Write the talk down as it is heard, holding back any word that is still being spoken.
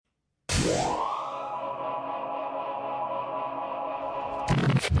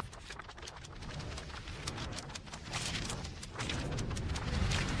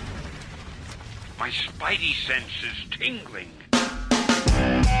spidey sense is tingling.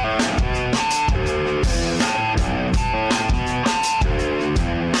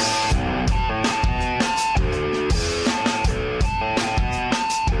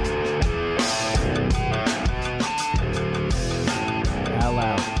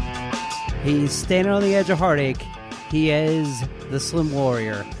 He's standing on the edge of heartache. He is the Slim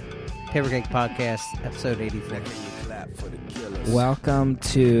Warrior. Paper Cake Podcast, episode 84. Welcome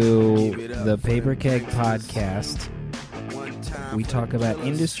to the Paper Cake Podcast. We talk about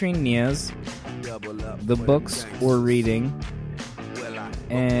industry news, the books we're reading,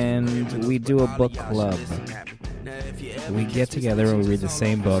 and we do a book club. We get together and we read the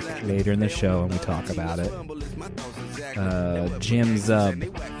same book later in the show and we talk about it. Jim Zub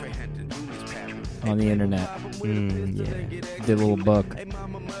on the internet. Did a little book.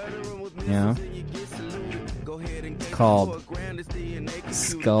 You know? It's called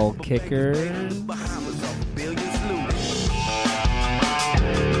Skull Kickers.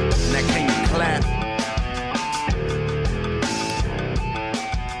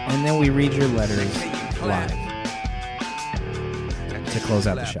 And then we read your letters live to close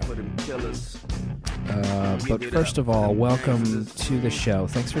out the show. But first of all, welcome to the show.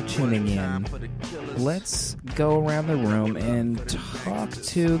 Thanks for tuning in. Let's go around the room and talk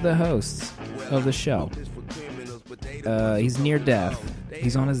to the hosts of the show. He's near death.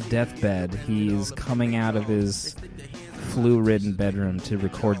 He's on his deathbed. He's coming out of his flu-ridden bedroom to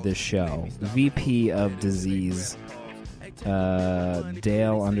record this show. VP of Disease,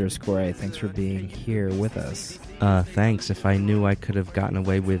 Dale_A. Thanks for being here with us. Thanks. If I knew I could have gotten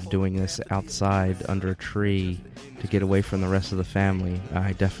away with doing this outside under a tree to get away from the rest of the family,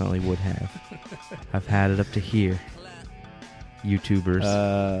 I definitely would have. I've had it up to here.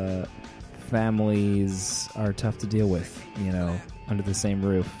 YouTubers. Families are tough to deal with, you know, under the same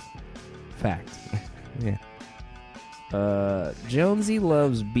roof. Fact. Yeah. Jonesy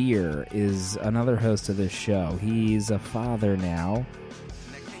Loves Beer is another host of this show. He's a father now.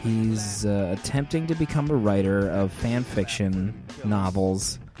 He's attempting to become a writer of fan fiction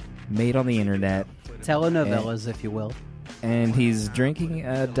novels made on the internet. Telenovelas, if you will. And he's drinking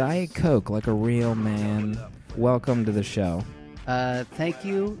a Diet Coke like a real man. Welcome to the show. Thank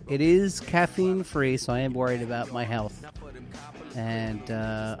you. It is caffeine-free, so I am worried about my health. And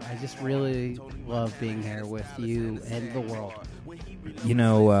I just really love being here with you and the world. You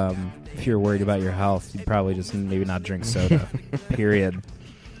know, if you're worried about your health, you'd probably just maybe not drink soda. Period.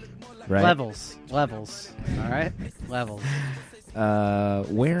 Right? Levels. All right? Levels.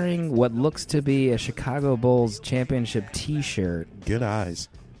 Wearing what looks to be a Chicago Bulls championship T-shirt. Good eyes.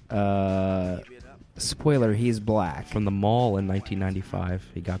 Spoiler, he's black. From the mall in 1995,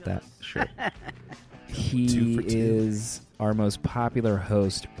 he got that shirt. He is our most popular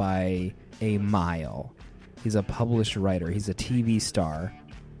host by a mile. He's a published writer. He's a TV star.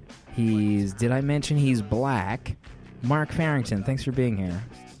 Did I mention he's black? Mark Farrington, thanks for being here.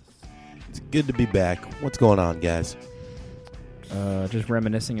 It's good to be back. What's going on, guys? Just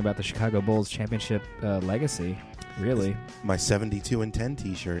reminiscing about the Chicago Bulls championship legacy. Really. My 72-10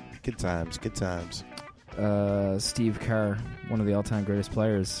 T-shirt. Good times. Steve Kerr, one of the all-time greatest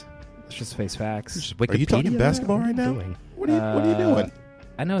players. Let's just face facts. Are you talking basketball right now? What are you doing?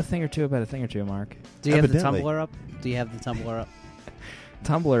 I know a thing or two about a thing or two, Mark. Do you have the Tumblr up?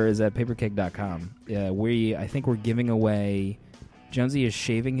 Tumblr is at papercake.com. I think we're giving away... Jonesy is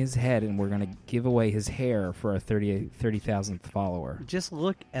shaving his head, and we're going to give away his hair for our 30,000th follower. Just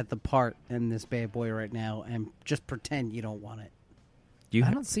look at the part in this bad boy right now and just pretend you don't want it. I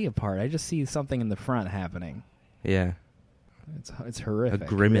don't see a part. I just see something in the front happening. Yeah. It's horrific. A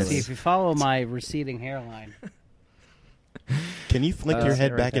grimace. See, if you follow my receding hairline... Can you flick your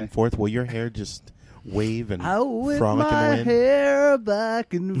head right back there. and forth? Will your hair just wave and whip frolic in the my wind? hair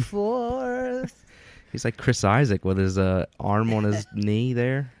back and forth. He's like Chris Isaac with his arm on his knee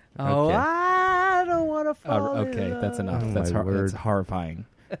there. Oh, Okay. I don't want to fall Okay, in that's enough. Oh, That's my word. that's horrifying.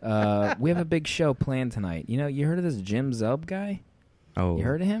 We have a big show planned tonight. You know, you heard of this Jim Zub guy? Oh, You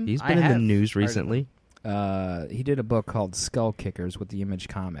heard of him? He's I been in the have news heard of recently. He did a book called Skull Kickers with the Image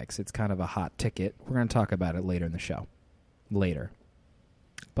Comics. It's kind of a hot ticket. We're going to talk about it later in the show.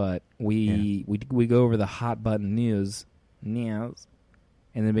 But we go over the hot button news in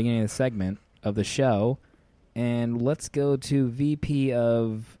the beginning of the segment of the show, and let's go to VP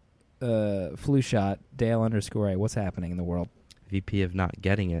of Flu Shot, Dale_A. What's happening in the world? VP of not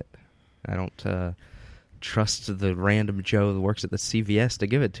getting it. I don't trust the random Joe that works at the CVS to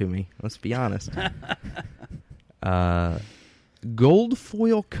give it to me. Let's be honest. Gold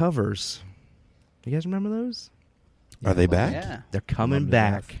foil covers. You guys remember those? Are they back? Yeah. They're coming Love to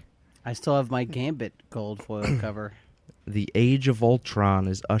back. I still have my Gambit gold foil cover. The Age of Ultron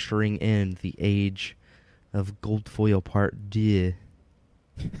is ushering in the Age of Gold Foil Part 2.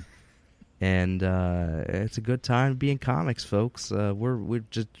 And it's a good time to be in comics, folks.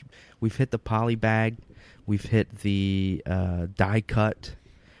 We've hit the poly bag, we've hit the die cut,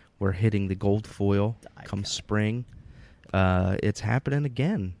 we're hitting the gold foil come spring. It's happening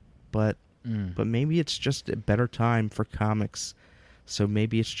again, but maybe it's just a better time for comics. So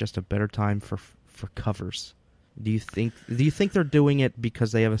maybe it's just a better time for covers. Do you think they're doing it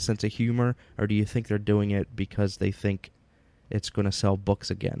because they have a sense of humor, or do you think they're doing it because they think it's going to sell books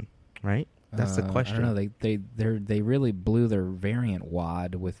again? Right? That's the question. I don't know. They really blew their variant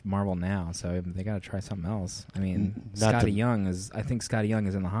wad with Marvel Now, so they got to try something else. I mean, Scotty Young is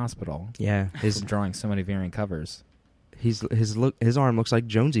in the hospital. Yeah, from drawing so many variant covers. His arm looks like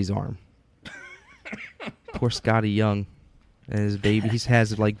Jonesy's arm. Poor Scotty Young, and his baby. He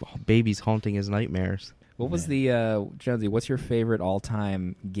has like babies haunting his nightmares. What was the Jonesy? What's your favorite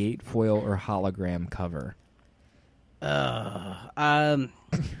all-time Gate foil or hologram cover? All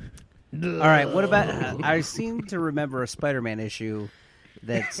right, what about... I seem to remember a Spider-Man issue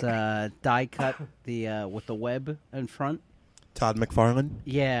that's die cut with the web in front. Todd McFarlane?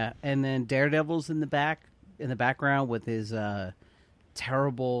 Yeah, and then Daredevil's in the background with his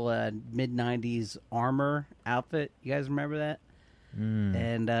terrible mid-90s armor outfit. You guys remember that?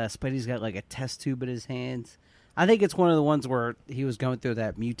 And Spidey's got like a test tube in his hands. I think it's one of the ones where he was going through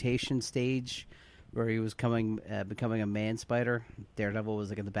that mutation stage where he was becoming a man spider. Daredevil was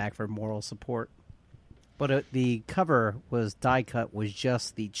like in the back for moral support. But the cover was die cut, was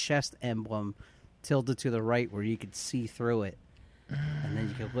just the chest emblem tilted to the right where you could see through it. And then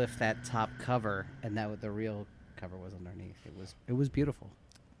you could lift that top cover, and that what the real cover was underneath. It was beautiful.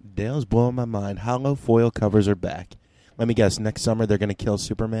 Dale's blowing my mind. Hollow foil covers are back. Let me guess, next summer they're going to kill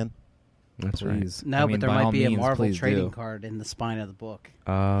Superman? That's Please. right. No, but there might be a Marvel trading do. card in the spine of the book.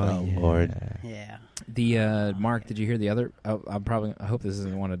 Oh, yeah. Lord. Yeah. The Mark, did you hear the other? I hope this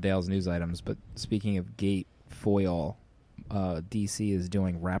isn't one of Dale's news items. But speaking of Gate foil, DC is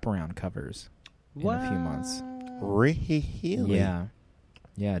doing wraparound covers in a few months. Really?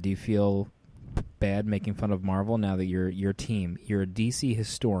 Yeah. Do you feel bad making fun of Marvel now that your team, you're a DC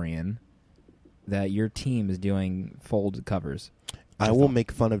historian, that your team is doing fold covers? I will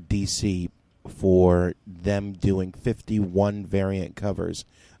make fun of DC for them doing 51 variant covers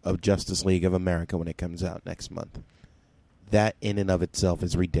of Justice League of America when it comes out next month. That in and of itself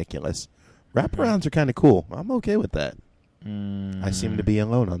is ridiculous. Wraparounds are kind of cool. I'm okay with that. I seem to be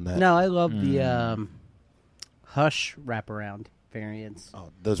alone on that. No, I love the Hush wraparound variants. Oh,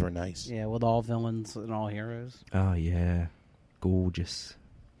 those were nice. Yeah, with all villains and all heroes. Oh yeah, gorgeous.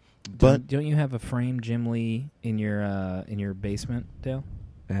 But don't you have a framed Jim Lee in your basement, Dale?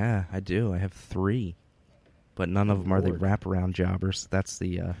 Yeah, I do. I have 3, but none of them are the wraparound jobbers. That's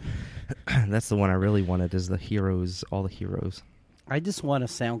the that's the one I really wanted. Is the heroes, all the heroes. I just want a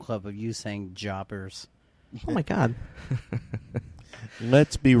sound clip of you saying jobbers. Oh my God!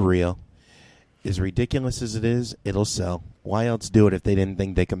 let's be real. As ridiculous as it is, it'll sell. Why else do it if they didn't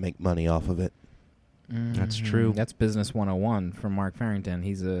think they could make money off of it? That's true. That's Business 101 from Mark Farrington.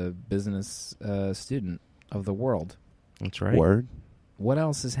 He's a business student of the world. That's right. Word. What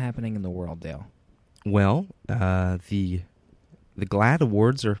else is happening in the world, Dale? Well, the GLAAD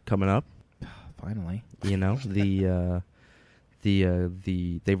Awards are coming up. Finally. You know,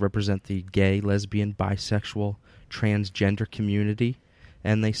 they represent the gay, lesbian, bisexual, transgender community,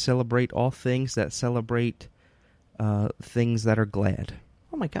 and they celebrate all things that celebrate things that are glad.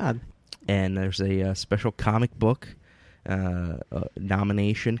 Oh my God. And there's a special comic book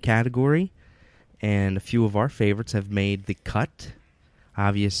nomination category, and a few of our favorites have made the cut.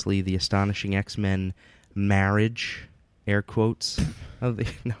 Obviously, the Astonishing X-Men marriage, air quotes. No,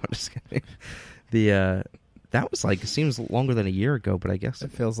 I'm just kidding. That was like, it seems longer than a year ago, but I guess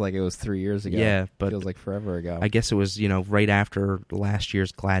it feels like it was 3 years ago. Yeah, but it feels like forever ago. I guess it was, right after last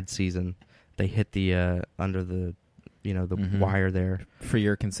year's GLAAD season. They hit the under the wire there. For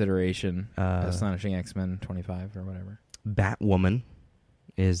your consideration, Astonishing X-Men 25 or whatever. Batwoman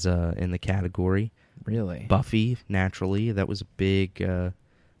is in the category. Really? Buffy, naturally. That was a big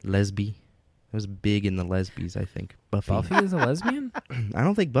lesby. That was big in the lesbies, I think. Buffy is a lesbian? I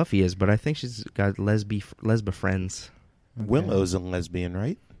don't think Buffy is, but I think she's got lesba friends. Okay. Willow's a lesbian,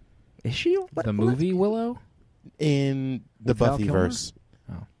 right? Is she? The movie Willow? In the Buffyverse.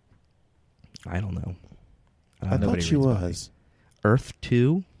 Oh. I don't know. I thought she was. Earth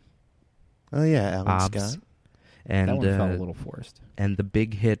 2. Oh, yeah, Alan Hobbs. Scott. And, that one felt a little forced. And the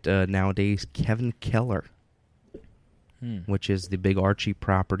big hit nowadays, Kevin Keller. which is the big Archie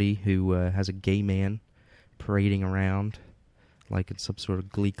property, who has a gay man parading around like it's some sort of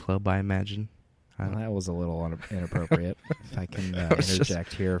glee club, I imagine. Well, that was a little inappropriate, if I can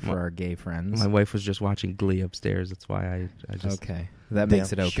interject here for our gay friends. My wife was just watching Glee upstairs. That's why I just... Okay. That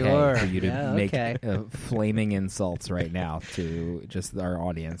makes it okay Sure. for you to make okay. flaming insults right now to just our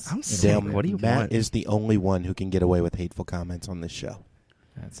audience. I'm sick. Damn, What do you Matt want? is the only one who can get away with hateful comments on this show.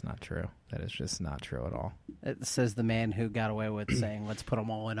 That's not true. That is just not true at all. It says the man who got away with saying, let's put them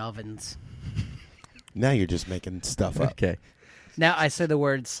all in ovens. Now you're just making stuff up. Okay. Now I say the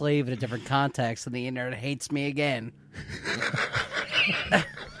word slave in a different context, and the internet hates me again.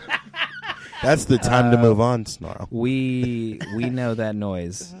 That's the time to move on, Snarl. We know that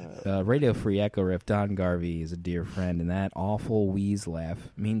noise. Radio Free Echo Riff, Don Garvey is a dear friend, and that awful wheeze laugh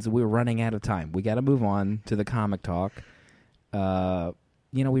means we're running out of time. We got to move on to the comic talk.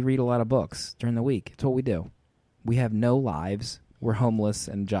 We read a lot of books during the week. It's what we do. We have no lives. We're homeless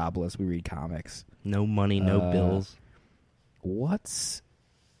and jobless. We read comics. No money, no bills. What's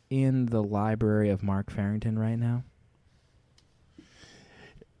in the library of Mark Farrington right now?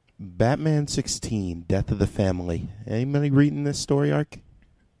 Batman 16, Death of the Family. Anybody reading this story arc?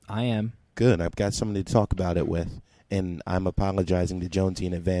 I am. Good. I've got somebody to talk about it with, and I'm apologizing to Jonesy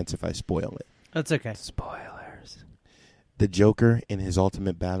in advance if I spoil it. That's okay. Spoilers. The Joker, in his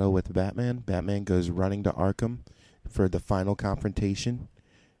ultimate battle with Batman goes running to Arkham for the final confrontation,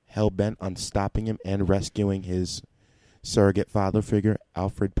 hell-bent on stopping him and rescuing his surrogate father figure,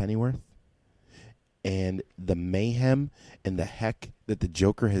 Alfred Pennyworth. And the mayhem and the heck that the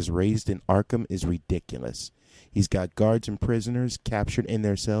Joker has raised in Arkham is ridiculous. He's got guards and prisoners captured in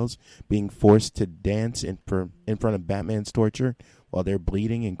their cells, being forced to dance in front of Batman's torture while they're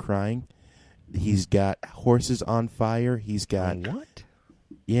bleeding and crying. He's got horses on fire. He's got... What?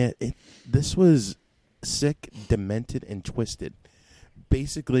 Yeah, this was sick, demented, and twisted.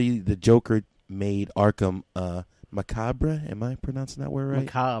 Basically, the Joker made Arkham macabre. Am I pronouncing that word right?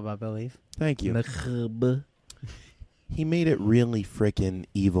 Macabre, I believe. Thank you. Macabre. He made it really frickin'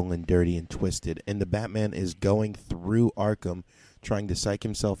 evil and dirty and twisted. And the Batman is going through Arkham trying to psych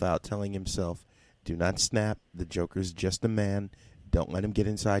himself out, telling himself, do not snap. The Joker's just a man. Don't let him get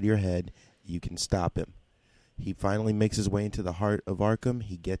inside your head. You can stop him. He finally makes his way into the heart of Arkham.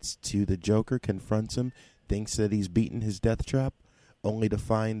 He gets to the Joker, confronts him, thinks that he's beaten his death trap, only to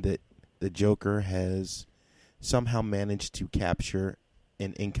find that the Joker has somehow managed to capture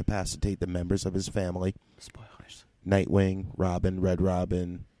and incapacitate the members of his family. Spoilers. Nightwing, Robin, Red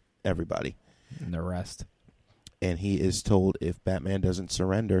Robin, everybody. And the rest. And he is told if Batman doesn't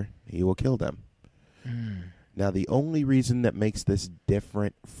surrender, he will kill them. Now, the only reason that makes this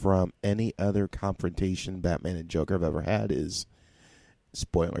different from any other confrontation Batman and Joker have ever had is,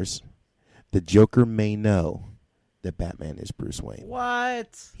 spoilers, the Joker may know that Batman is Bruce Wayne.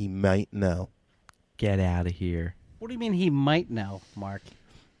 What? He might know. Get out of here. What do you mean he might know, Mark?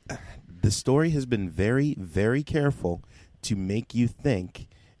 The story has been very, very careful to make you think,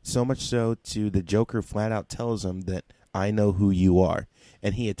 so much so to the Joker flat out tells him that I know who you are.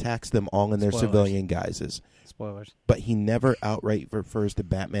 And he attacks them all in their Spoilers. civilian guises. Spoilers. But he never outright refers to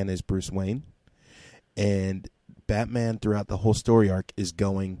Batman as Bruce Wayne. And Batman, throughout the whole story arc, is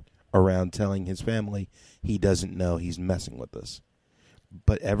going around telling his family he doesn't know he's messing with us.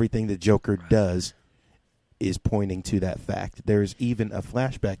 But everything the Joker does is pointing to that fact. There's even a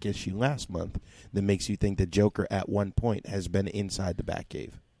flashback issue last month that makes you think the Joker at one point has been inside the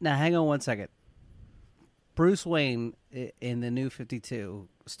Batcave. Now, hang on one second. Bruce Wayne in the New 52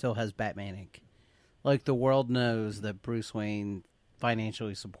 still has Batman Inc. Like, the world knows that Bruce Wayne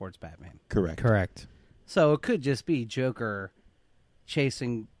financially supports Batman. Correct. So it could just be Joker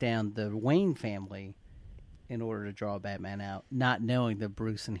chasing down the Wayne family in order to draw Batman out, not knowing that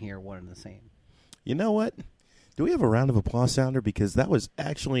Bruce and he are one and the same. You know what? Do we have a round of applause sounder? Because that was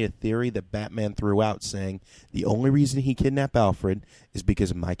actually a theory that Batman threw out, saying the only reason he kidnapped Alfred is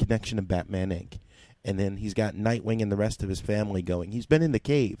because of my connection to Batman Inc. And then he's got Nightwing and the rest of his family going. He's been in the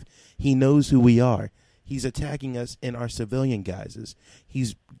cave. He knows who we are. He's attacking us in our civilian guises.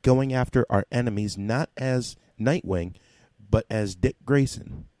 He's going after our enemies, not as Nightwing, but as Dick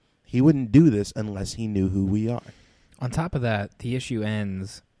Grayson. He wouldn't do this unless he knew who we are. On top of that, the issue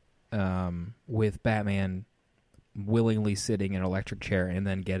ends with Batman willingly sitting in an electric chair and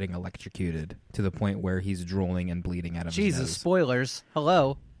then getting electrocuted to the point where he's drooling and bleeding out of his Jesus, nose. spoilers.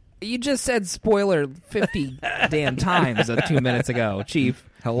 Hello. You just said spoiler 50 damn times 2 minutes ago, Chief.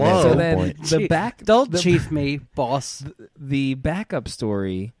 Hello. So then point. the Chief me, boss. The backup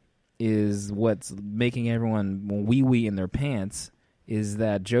story is what's making everyone wee-wee in their pants is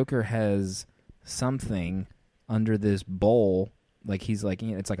that Joker has something under this bowl. Like he's like,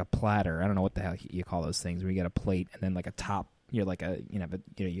 it's like a platter. I don't know what the hell you call those things where you get a plate and then like a top. You're like a but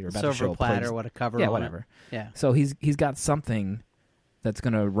you're about to show silver a platter, plate. what a cover. Yeah, on whatever. It. Yeah. So he's got something that's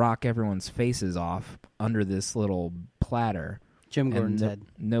gonna rock everyone's faces off under this little platter. Jim Gordon's and head.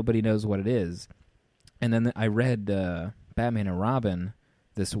 Nobody knows what it is. And then I read Batman and Robin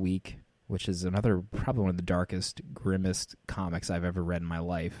this week, which is probably one of the darkest, grimmest comics I've ever read in my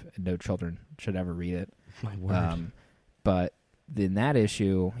life. And no children should ever read it. My word. But in that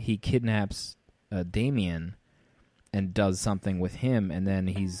issue, he kidnaps Damian and does something with him, and then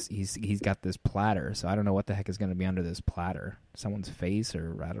he's got this platter. So I don't know what the heck is going to be under this platter. Someone's face,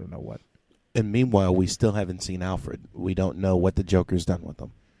 or I don't know what. And meanwhile, we still haven't seen Alfred. We don't know what the Joker's done with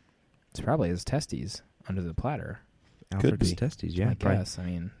him. It's probably his testes under the platter. Alfred's be. testes, yeah. I guess. I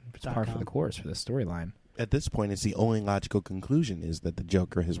mean, it's par for .com. the course for the storyline. At this point, it's the only logical conclusion is that the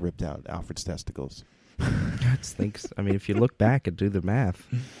Joker has ripped out Alfred's testicles. That stinks. I mean, if you look back and do the math,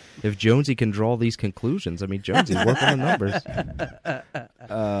 if Jonesy can draw these conclusions, I mean, Jonesy's working on numbers.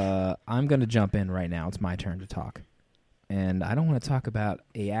 I'm going to jump in right now. It's my turn to talk. And I don't want to talk about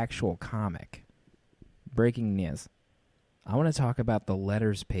a actual comic. Breaking news. I want to talk about the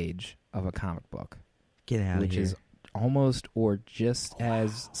letters page of a comic book. Get out of which here. is almost or just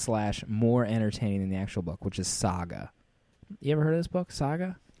as / more entertaining than the actual book, which is Saga. You ever heard of this book,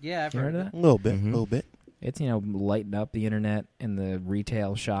 Saga? Yeah, I've You heard of that. that? A little bit, Mhm. a little bit. It's, lighting up the internet and the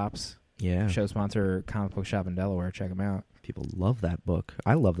retail shops. Yeah. Show sponsor, comic book shop in Delaware. Check them out. People love that book.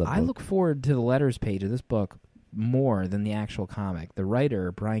 I love that book. I look forward to the letters page of this book more than the actual comic. The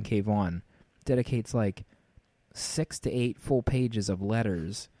writer, Brian K. Vaughan, dedicates like 6 to 8 full pages of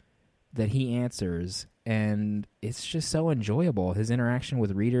letters that he answers, and it's just so enjoyable. His interaction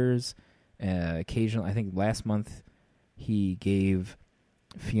with readers, occasionally, I think last month he gave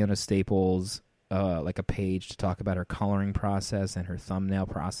Fiona Staples like a page to talk about her coloring process and her thumbnail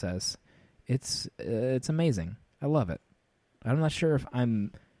process. It's amazing. I love it. I'm not sure if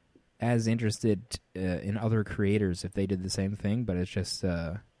I'm as interested in other creators if they did the same thing, but it's just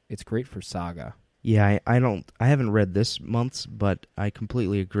it's great for Saga. Yeah, I haven't read this month's, but I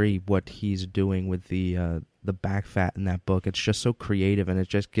completely agree what he's doing with the back fat in that book. It's just so creative, and it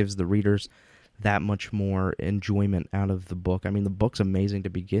just gives the readers that much more enjoyment out of the book. I mean, the book's amazing to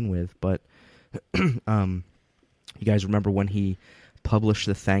begin with, but you guys remember when he published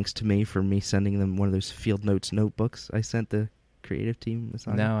the thanks to me for me sending them one of those Field Notes notebooks I sent the creative team?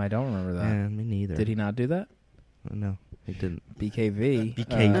 No, I don't remember that. Yeah, me neither. Did he not do that? No, he didn't. BKV.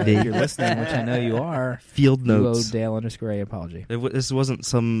 BKV. If you're listening, which I know you are. Field You owe Notes. Dale _ an apology. This wasn't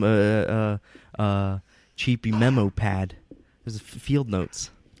some cheapy memo pad. It was Field Notes.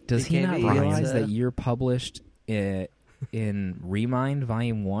 Does he not BKV, realize it's, that you're published in Remind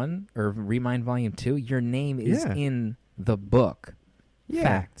Volume 1 or Remind Volume 2? Your name is Yeah. in the book.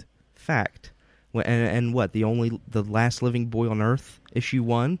 Yeah. Fact. And what? The last living boy on Earth, issue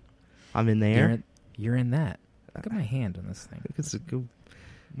 1. I'm in there. You're in that. Look at my hand on this thing. It's a good.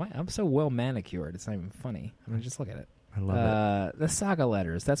 I'm so well manicured. It's not even funny. I mean, just look at it. I love it. The Saga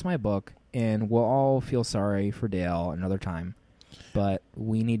Letters. That's my book, and we'll all feel sorry for Dale another time. But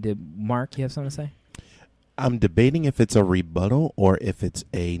we need to. Mark, you have something to say? I'm debating if it's a rebuttal or if it's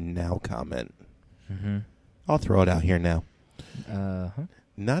a now comment. Mm-hmm. I'll throw it out here now. Uh-huh.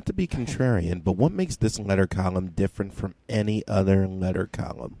 Not to be contrarian, but what makes this letter column different from any other letter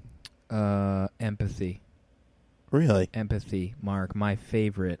column? Empathy. Really? Empathy, Mark, my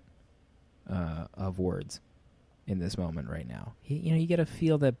favorite of words in this moment right now. You get a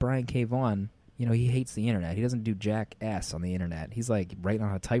feel that Brian K. Vaughan, he hates the internet. He doesn't do jack S on the internet. He's like writing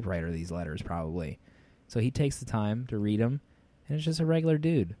on a typewriter these letters probably. So he takes the time to read them, and it's just a regular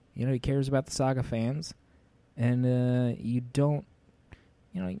dude. He cares about the Saga fans, and you don't.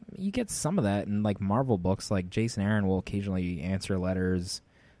 You get some of that in like Marvel books. Like Jason Aaron will occasionally answer letters,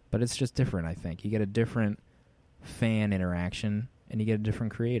 but it's just different. I think you get a different fan interaction, and you get a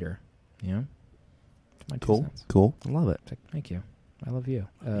different creator. That's my 2 cents. Cool. I love it. It's like, thank you. I love you.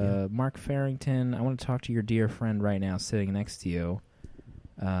 Yeah. Mark Farrington, I want to talk to your dear friend right now sitting next to you,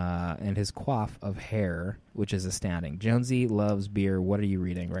 and his coif of hair, which is astounding. Jonesy loves beer. What are you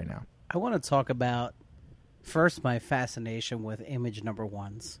reading right now? I want to talk about, first, my fascination with Image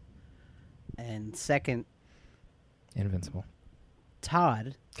 #1s, and second, Invincible.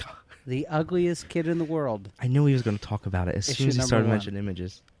 Todd, the ugliest kid in the world. I knew he was going to talk about it as soon as he Issue started #1. mentioning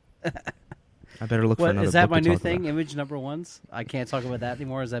images. I better look for What another is that? book My to new talk thing, about. Image #1s. I can't talk about that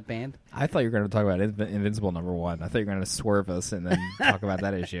anymore. Is that banned? I thought you were going to talk about Invincible #1. I thought you were going to swerve us and then talk about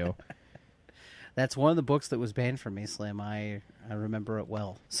that issue. That's one of the books that was banned from me, Slim. I remember it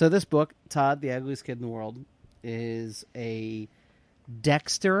well. So this book, Todd, the ugliest kid in the world, is a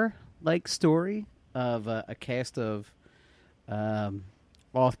Dexter-like story of a cast of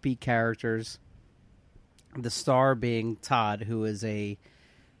offbeat characters. The star being Todd, who is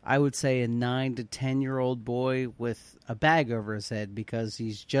I would say a 9 to 10-year-old boy with a bag over his head because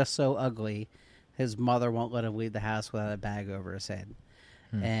he's just so ugly. His mother won't let him leave the house without a bag over his head.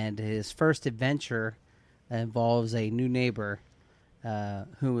 And his first adventure involves a new neighbor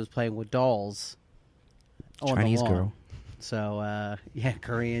who was playing with dolls. On Chinese the lawn. girl. So,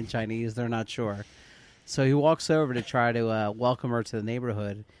 Korean, Chinese, they're not sure. So he walks over to try to welcome her to the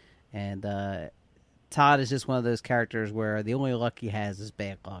neighborhood. And Todd is just one of those characters where the only luck he has is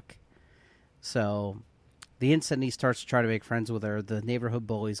bad luck. So the instant he starts to try to make friends with her, the neighborhood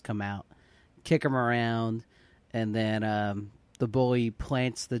bullies come out, kick him around, and then the bully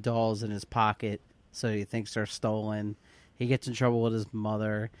plants the dolls in his pocket so he thinks they're stolen. He gets in trouble with his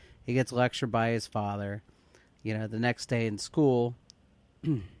mother. He gets lectured by his father. You know, the next day in school,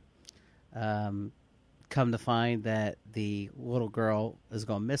 come to find that the little girl is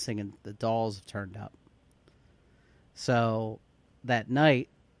gone missing and the dolls have turned up. So that night,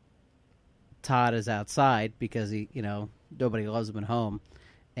 Todd is outside because nobody loves him at home,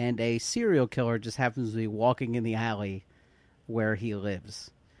 and a serial killer just happens to be walking in the alley where he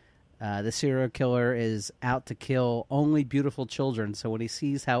lives. The serial killer is out to kill only beautiful children, so when he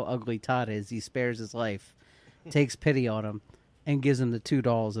sees how ugly Todd is, he spares his life, takes pity on him, and gives him the 2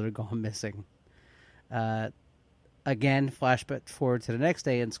 dolls that are gone missing. Again, flashback forward to the next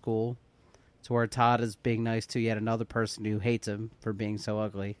day in school, to where Todd is being nice to yet another person who hates him for being so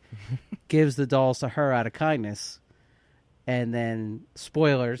ugly, gives the dolls to her out of kindness, and then,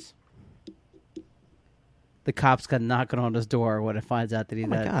 spoilers, the cops come knocking on his door when it finds out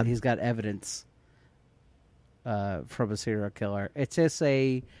that he's got evidence from a serial killer. It's just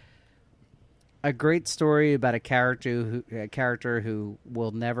a great story about a character who will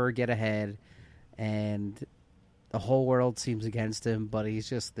never get ahead, and the whole world seems against him, but he's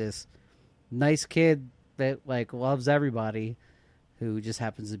just this nice kid that loves everybody, who just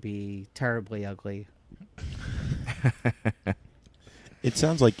happens to be terribly ugly. It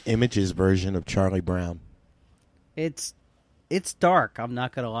sounds like Image's version of Charlie Brown. It's dark. I'm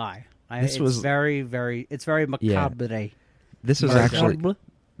not gonna lie. It's very macabre. Yeah. This is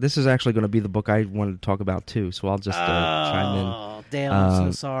actually going to be the book I wanted to talk about too. So I'll just chime in. Oh damn!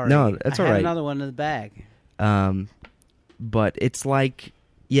 I'm so sorry. No, that's all right. Another one in the bag. But it's like,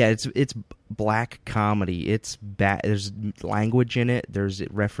 it's black comedy. It's bad. There's language in it. There's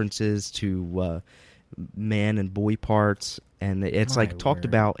references to man and boy parts, and it's talked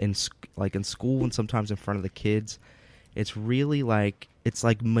about in school and sometimes in front of the kids. It's really it's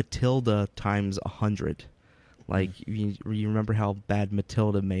like Matilda times 100. Like, you remember how bad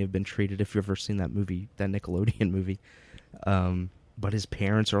Matilda may have been treated if you've ever seen that movie, that Nickelodeon movie. But his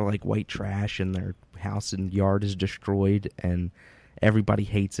parents are like white trash, and their house and yard is destroyed, and everybody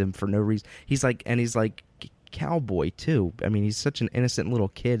hates him for no reason. He's like cowboy too. I mean, he's such an innocent little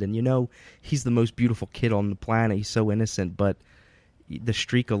kid, and he's the most beautiful kid on the planet. He's so innocent, but the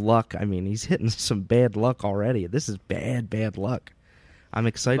streak of luck, I mean, he's hitting some bad luck already. This is bad luck. I'm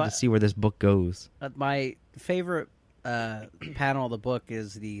excited to see where this book goes. My favorite panel of the book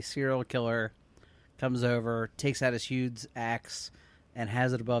is the serial killer comes over, takes out his huge axe, and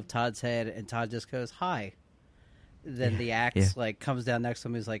has it above Todd's head, and Todd just goes, "Hi." Then the axe comes down next to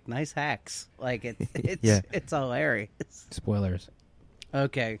him. He's like, "Nice axe." It's hilarious. Spoilers.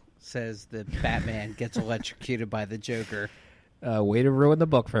 Okay, says the Batman gets electrocuted by the Joker. Way to ruin the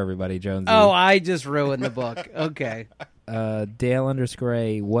book for everybody, Jonesy. Oh, I just ruined the book. Okay. Dale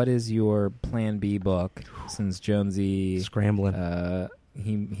Underscray, what is your Plan B book? Since Jonesy scrambling,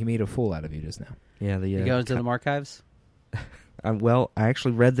 he made a fool out of you just now. Yeah, you go into the archives. Well, I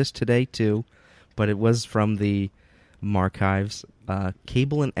actually read this today too, but it was from the archives.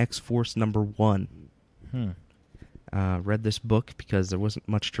 Cable and X-Force #1. Read this book because there wasn't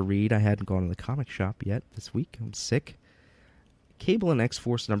much to read. I hadn't gone to the comic shop yet this week. I'm sick. Cable and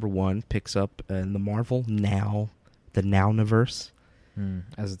X-Force #1 picks up in the Marvel Now, the Nowniverse.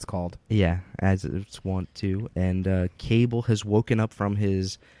 As it's called. Yeah, as it's want to. And Cable has woken up from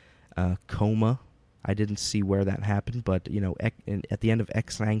his coma. I didn't see where that happened, but, at the end of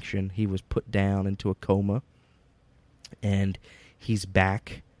X-Sanction, he was put down into a coma. And he's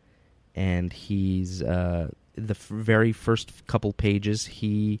back. And he's, the very first couple pages,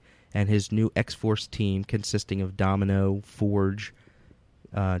 he and his new X-Force team, consisting of Domino, Forge,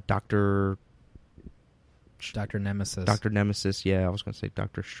 Dr. Nemesis. Dr. Nemesis, yeah, I was going to say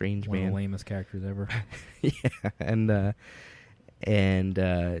Dr. Strange One Man. of the lamest characters ever. Yeah, and and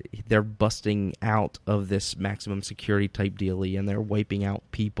they're busting out of this maximum security type dealie, and they're wiping out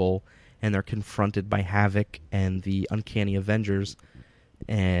people, and they're confronted by Havoc and the Uncanny Avengers,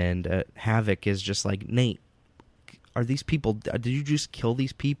 and Havoc is just like, Nate, are these people, did you just kill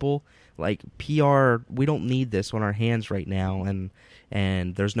these people? Like, PR, we don't need this on our hands right now,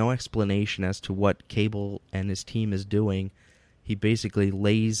 and there's no explanation as to what Cable and his team is doing. He basically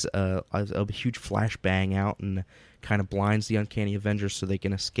lays a huge flashbang out and kind of blinds the Uncanny Avengers so they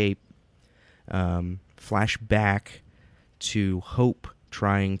can escape. Flashback to Hope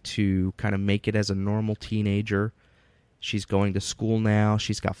trying to kind of make it as a normal teenager. She's going to school now.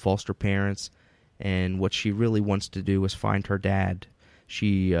 She's got foster parents. And what she really wants to do is find her dad.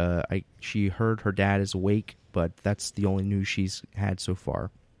 She heard her dad is awake, but that's the only news she's had so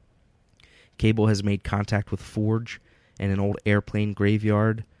far. Cable has made contact with Forge in an old airplane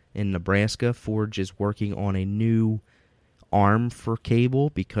graveyard in Nebraska. Forge is working on a new arm for Cable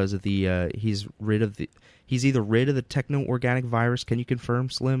because of the he's either rid of the techno-organic virus. Can you confirm,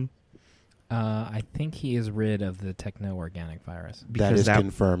 Slim? I think he is rid of the techno-organic virus. That is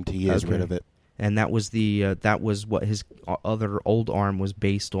confirmed. He is rid of it. And that was what his other old arm was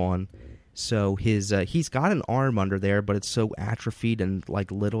based on. So his he's got an arm under there, but it's so atrophied and like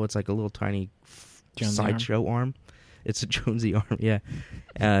little. It's like a little tiny sideshow arm. It's a Jonesy arm, yeah.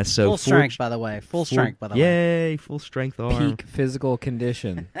 So full strength, by the way. Full strength, by the way. Yay, full strength arm. Peak physical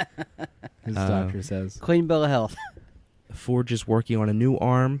condition, his doctor says. Clean bill of health. Forge is working on a new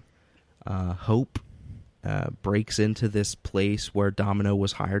arm. Hope breaks into this place where Domino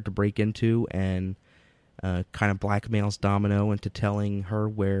was hired to break into and kind of blackmails Domino into telling her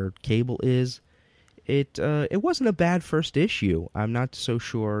where Cable is. It wasn't a bad first issue. I'm not so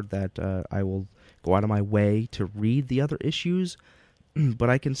sure that I will go out of my way to read the other issues, but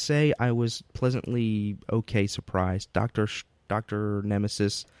I can say I was pleasantly surprised. Dr.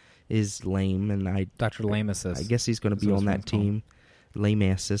 Nemesis is lame, and Dr. Lamesis. I guess he's going to be on that team.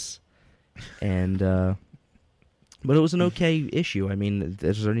 Lamesis. And but it was an okay issue. I mean,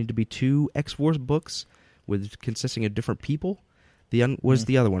 does there need to be 2 X-Force books consisting of different people? Was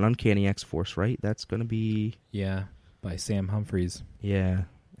the other one Uncanny X-Force, right? That's going to be by Sam Humphries. Yeah,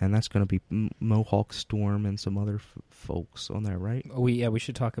 and that's going to be Mohawk Storm and some other folks on there, right? We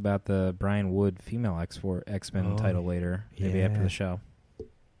should talk about the Brian Wood female X-Men title later, maybe after the show.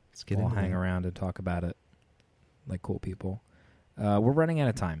 Let's get we'll hang around and talk about it like cool people. We're running out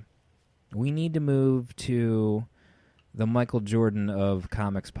of time. We need to move to the Michael Jordan of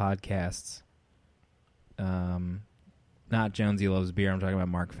comics podcasts. Not Jonesy Loves Beer. I'm talking about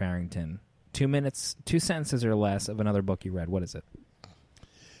Mark Farrington. 2 minutes, 2 sentences or less of another book you read. What is it?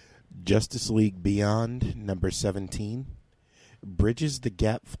 Justice League Beyond, number 17, bridges the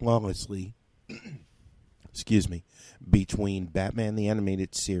gap flawlessly excuse me, between Batman the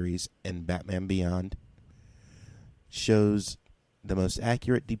Animated Series and Batman Beyond. Shows the most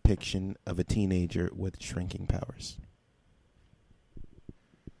accurate depiction of a teenager with shrinking powers.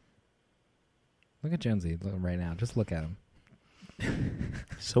 Look at Jonesy right now. Just look at him.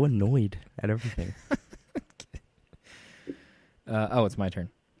 So annoyed at everything. It's my turn.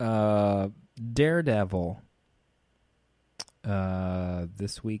 Daredevil.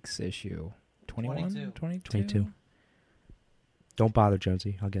 This week's issue. 21? 22. Don't bother,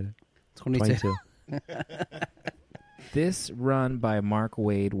 Jonesy. I'll get it. 22. This run by Mark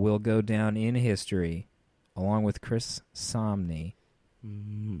Waid will go down in history, along with Chris Samnee,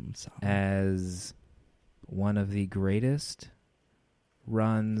 as one of the greatest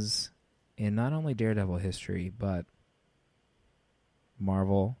runs in not only Daredevil history, but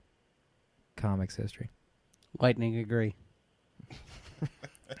Marvel Comics history. Lightning agree.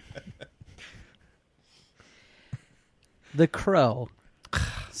 The Crow,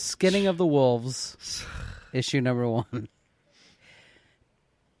 Skinning of the Wolves, issue number 1.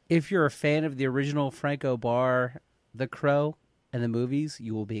 If you're a fan of the original Frank O'Barr, The Crow, and the movies,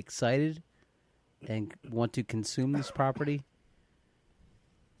 you will be excited and want to consume this property.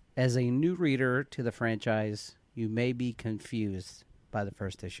 As a new reader to the franchise, you may be confused by the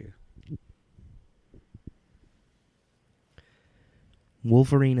first issue.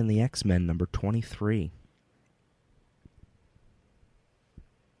 Wolverine and the X-Men, number 23.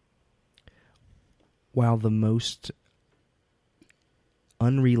 While the most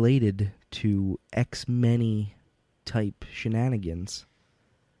unrelated to X-Men type shenanigans,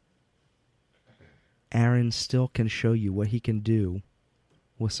 Aaron still can show you what he can do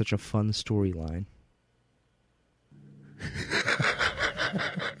with such a fun storyline.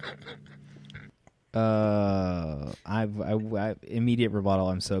 I've immediate rebuttal.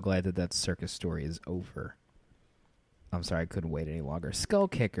 I'm so glad that circus story is over. I'm sorry, I couldn't wait any longer. Skull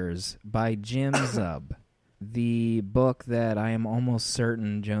Kickers by Jim Zub. The book that I am almost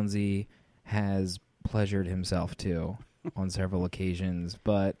certain Jonesy has pleasured himself to on several occasions.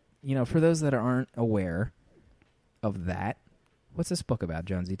 But, for those that aren't aware of that, what's this book about,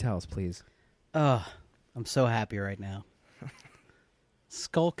 Jonesy? Tell us, please. Oh, I'm so happy right now.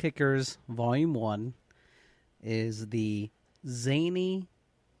 Skull Kickers Volume 1 is the zany,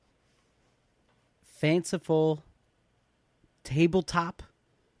 fanciful,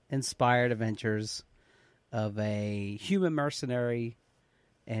 tabletop-inspired adventures of a human mercenary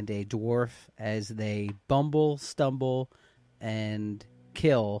and a dwarf as they bumble, stumble, and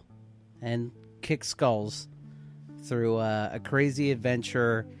kill and kick skulls through a crazy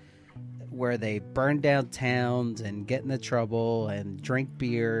adventure where they burn down towns and get into trouble and drink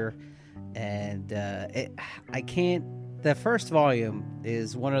beer. And the first volume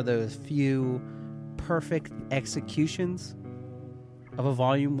is one of those few perfect executions of a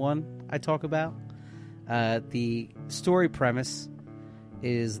volume 1 I talk about. The story premise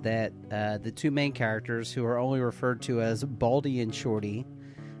is that the two main characters, who are only referred to as Baldy and Shorty,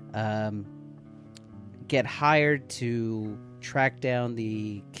 get hired to track down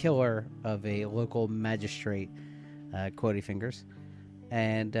the killer of a local magistrate, Quotey Fingers,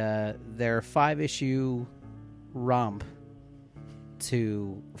 and their 5-issue romp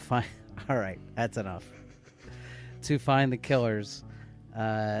to find... All right, that's enough. To find the killers,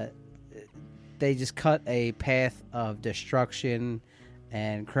 they just cut a path of destruction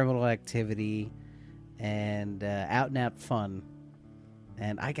and criminal activity and out-and-out fun.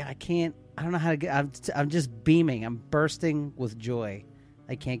 And I don't know how to get... I'm just beaming. I'm bursting with joy.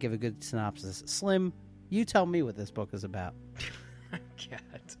 I can't give a good synopsis. Slim, you tell me what this book is about.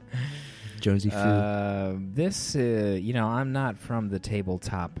 Jonesy Fu. This, I'm not from the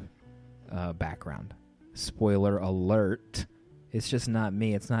tabletop background. Spoiler alert. It's just not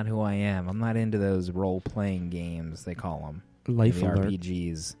me. It's not who I am. I'm not into those role-playing games, they call them. Life the alert.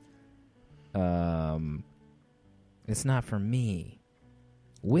 RPGs. It's not for me.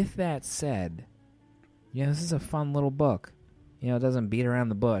 With that said, this is a fun little book. It doesn't beat around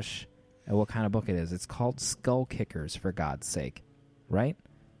the bush at what kind of book it is. It's called Skull Kickers, for God's sake. Right?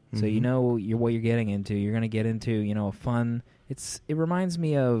 Mm-hmm. So what you're getting into. You're going to get into, a fun... It reminds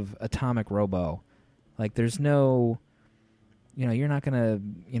me of Atomic Robo. Like, there's no... you're not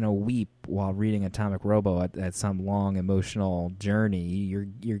going to, weep while reading Atomic Robo at some long emotional journey.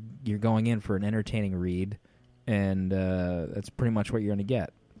 You're going in for an entertaining read, and that's pretty much what you're going to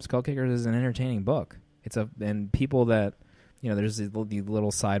get. Skull Kickers is an entertaining book. And people that, there's these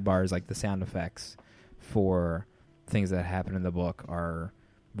little sidebars, like the sound effects for things that happen in the book are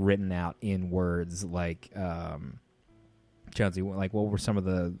written out in words. Like, Jonesy, like what were some of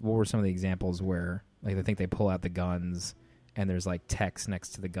the examples where, like, I think they pull out the guns and there's like text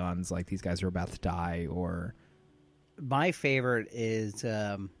next to the guns, like these guys are about to die? Or my favorite is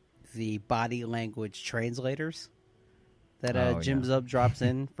the body language translators that Jim Zub drops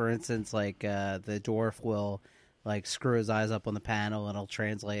in. For instance, like the dwarf will like screw his eyes up on the panel and he'll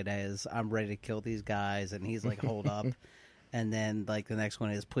translate as "I'm ready to kill these guys," and he's like, "Hold up." And then like the next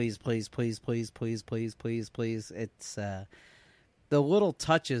one is "Please, please, please, please, please, please, please, please." It's the little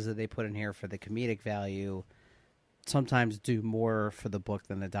touches that they put in here for the comedic value sometimes do more for the book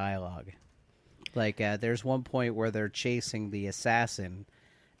than the dialogue. Like there's one point where they're chasing the assassin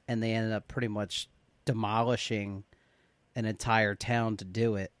and they ended up pretty much demolishing an entire town to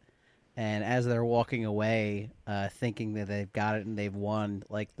do it. And as they're walking away, thinking that they've got it and they've won,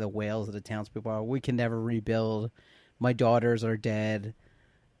 like the wails of the townspeople are, "We can never rebuild. My daughters are dead."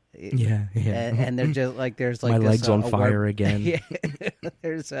 Yeah. And they're just like, there's like my this, leg's on fire again. Yeah.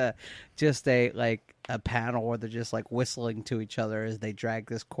 There's just a panel where they're just like whistling to each other as they drag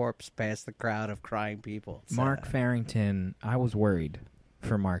this corpse past the crowd of crying people. Mark Farrington, I was worried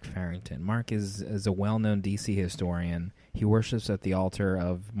for Mark Farrington. Mark is a well-known DC historian. He worships at the altar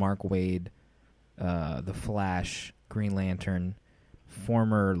of Mark Waid, the Flash, Green Lantern,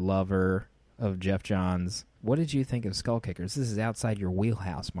 former lover of Jeff Johns. What did you think of Skull Kickers? This is outside your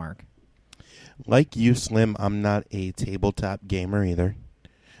wheelhouse, Mark. Like you, Slim, I'm not a tabletop gamer either.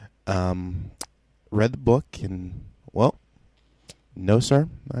 Read the book and, well, no, sir,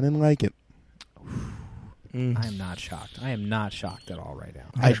 I didn't like it. I am not shocked. I am not shocked at all right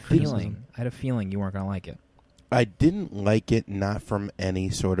now. I had a feeling you weren't going to like it. I didn't like it, not from any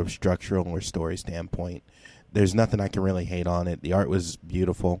sort of structural or story standpoint. There's nothing I can really hate on it. The art was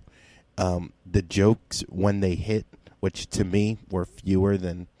beautiful. The jokes, when they hit, which to me were fewer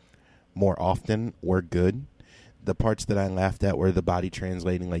than more often, were good. The parts that I laughed at were the body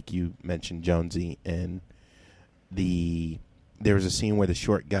translating, like you mentioned, Jonesy, and there was a scene where the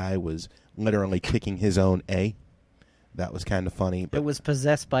short guy was literally kicking his own A. That was kind of funny. But It was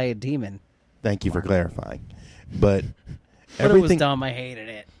possessed by a demon. thank you for clarifying. But But it was everything, dumb. I hated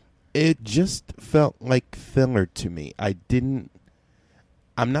it. it just felt like filler to me.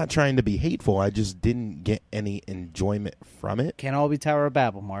 I'm not trying to be hateful. I just didn't get any enjoyment from it. Can't all be Tower of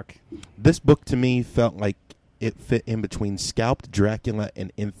Babel, Mark. This book to me felt like it fit in between Scalped Dracula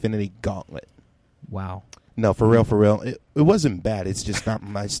and Infinity Gauntlet. Wow. No, for real. It wasn't bad. It's just not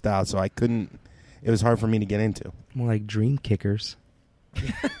my style, so I couldn't. It was hard for me to get into. More like Dream Kickers.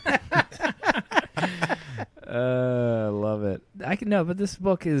 Love it. But this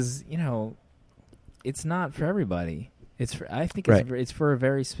book is, it's not for everybody. I think it's for a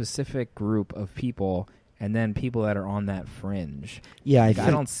very specific group of people, and then people that are on that fringe. Yeah,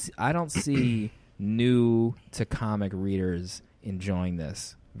 I don't see new to comic readers enjoying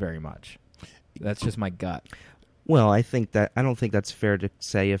this very much. That's just my gut. Well, I don't think that's fair to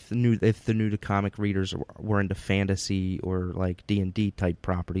say if the new to comic readers were into fantasy or like D&D type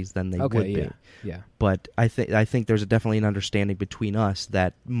properties, then they would be. Yeah. But I think there's definitely an understanding between us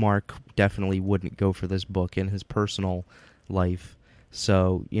that Mark definitely wouldn't go for this book in his personal life.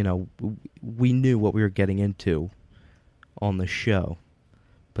 So we knew what we were getting into on the show.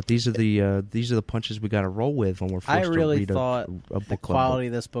 But these are the punches we got to roll with when we're forced to read thought a book the club quality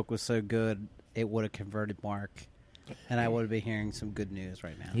book. of this book was so good it would have converted Mark, and I would have been hearing some good news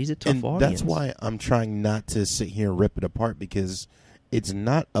right now. He's a tough And audience. that's why I'm trying not to sit here and rip it apart, because it's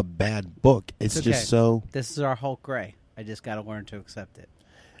not a bad book. It's okay. just so... This is our Hulk Gray. I just got to learn to accept it.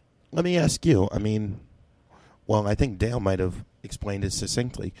 Let me ask you. I think Dale might have explained it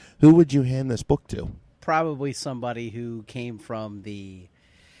succinctly. Who would you hand this book to? Probably somebody who came from the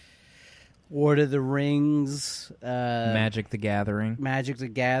Lord of the Rings, Magic the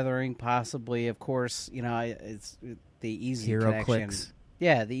Gathering, possibly. Of course, it's the easy Hero connection. Clicks.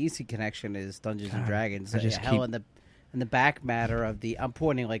 Yeah, the easy connection is Dungeons and Dragons. I just Hell, in the back matter of the, I'm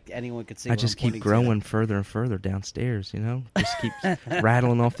pointing like anyone could see. I what just I'm keep pointing growing to. further and further downstairs, Just keep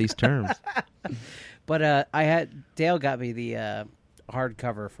rattling off these terms. But Dale got me the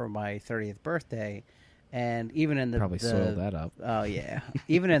hardcover for my 30th birthday. And even in Probably soiled that up. Oh, yeah.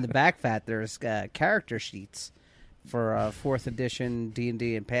 Even in the back fat, there's character sheets for 4th edition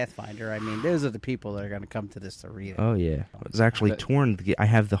D&D and Pathfinder. I mean, those are the people that are going to come to this to read it. Oh yeah, it was actually torn. I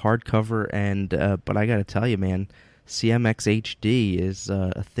have the hardcover, and but I got to tell you, man, CMX HD is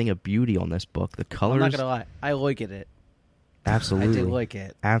a thing of beauty on this book. The colors, I'm not going to lie. I like it. absolutely, I do like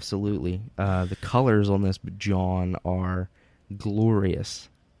it. Absolutely, the colors on this John are glorious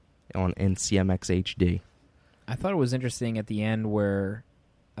in CMX HD. I thought it was interesting at the end where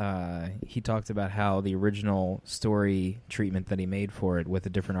he talked about how the original story treatment that he made for it with a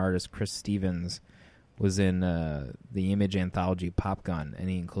different artist, Chris Stevens, was in the Image anthology Pop Gun, and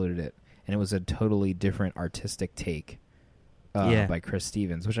he included it. And it was a totally different artistic take by Chris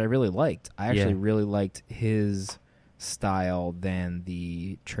Stevens, which I really liked. I actually really liked his style than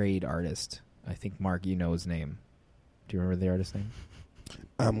the trade artist. I think, Mark, you know his name. Do you remember the artist's name?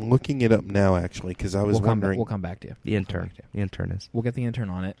 I'm looking it up now, actually, because I was wondering. We'll come back to you. The intern. The intern is. We'll get the intern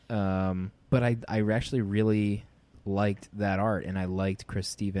on it. But I actually really liked that art, and I liked Chris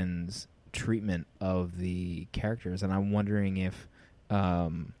Stevens' treatment of the characters. And I'm wondering if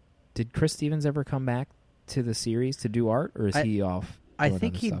did Chris Stevens ever come back to the series to do art, or is he off? I doing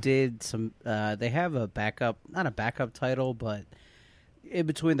think other he stuff? did some. They have a backup, not a backup title, but in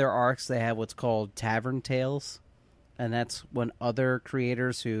between their arcs, they have what's called Tavern Tales. And that's when other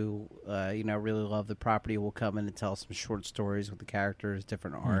creators who, really love the property will come in and tell some short stories with the characters,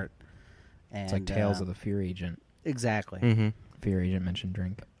 different art. And, It's like Tales of the Fear Agent. Exactly. Mm-hmm. Fear Agent mentioned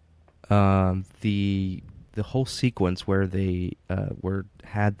drink. The whole sequence where they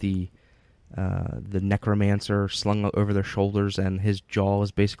had the necromancer slung over their shoulders and his jaw was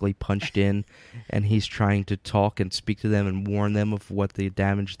basically punched in, and he's trying to talk and speak to them and warn them of what the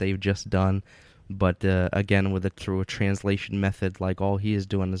damage they've just done. But again, through a translation method, like all he is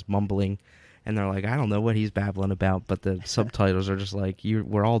doing is mumbling, and they're like, I don't know what he's babbling about, but the subtitles are just like,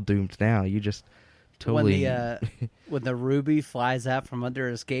 we're all doomed now. You just totally... When the ruby flies out from under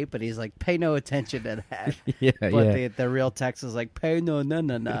his cape, and he's like, pay no attention to that. But the real text is like, pay no.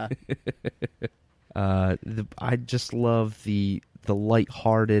 I just love the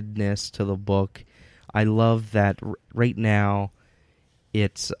lightheartedness to the book. I love that right now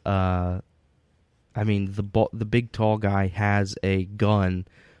it's... the big tall guy has a gun,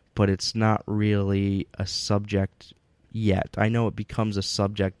 but it's not really a subject yet. I know it becomes a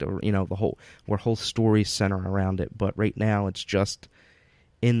subject, or whole stories center around it. But right now, it's just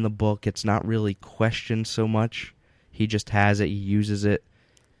in the book. It's not really questioned so much. He just has it. He uses it.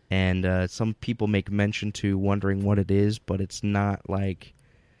 And some people make mention to wondering what it is, but it's not like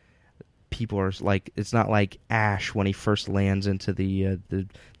people are like. It's not like Ash when he first lands into the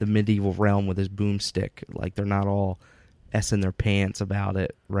medieval realm with his boomstick. Like they're not all essing their pants about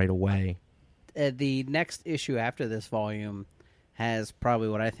it right away. The next issue after this volume has probably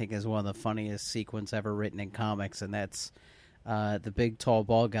what I think is one of the funniest sequence ever written in comics, and that's the big tall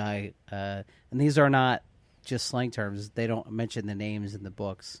bald guy. And these are not just slang terms. They don't mention the names in the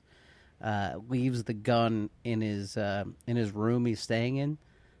books. Leaves the gun in his room he's staying in,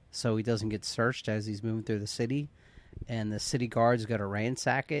 so he doesn't get searched as he's moving through the city. And the city guards go to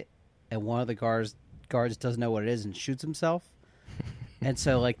ransack it, and one of the guards doesn't know what it is and shoots himself. And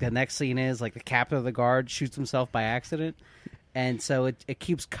so, like, the next scene is like the captain of the guard shoots himself by accident, and so it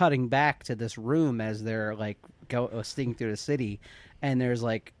keeps cutting back to this room as they're like sneaking through the city, and there's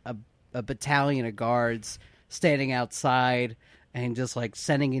like a battalion of guards standing outside and just like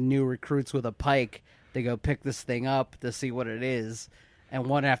sending in new recruits with a pike to go pick this thing up to see what it is. And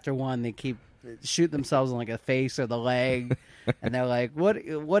one after one, they keep shooting themselves in like the face or the leg, and they're like, "What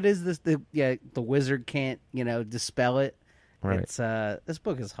is this?" The wizard can't dispel it. Right. It's this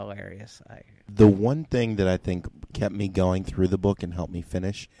book is hilarious. The one thing that I think kept me going through the book and helped me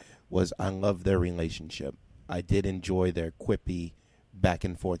finish was I love their relationship. I did enjoy their quippy back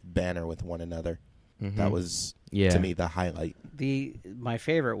and forth banter with one another. Mm-hmm. That was to me the highlight. My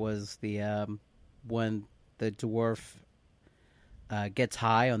favorite was the when the dwarf gets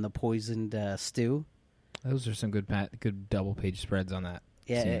high on the poisoned stew. Those are some good double page spreads on that.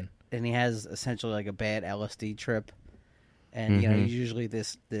 Yeah, scene. and he has essentially like a bad LSD trip, and he's usually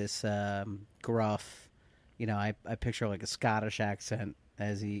this gruff. I picture like a Scottish accent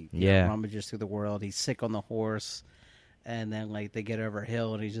as he rummages through the world. He's sick on the horse. And then, like, they get over a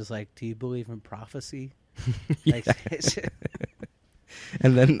hill, and he's just like, "Do you believe in prophecy?"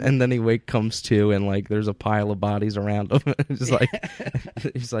 And then he comes to, and like, there's a pile of bodies around him. Just like,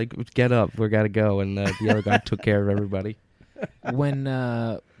 he's like, "Get up, we gotta go." And the other guy took care of everybody. When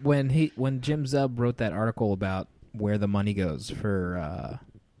Jim Zub wrote that article about where the money goes for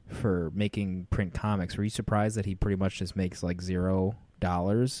making print comics, were you surprised that he pretty much just makes like $0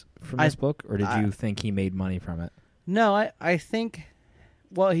 from this book, or did you think he made money from it? No, I think,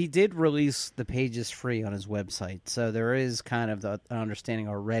 well, he did release the pages free on his website, so there is kind of an understanding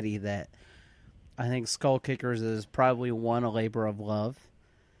already that I think Skull Kickers is probably, one, a labor of love,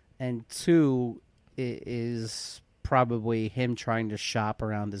 and two, it is probably him trying to shop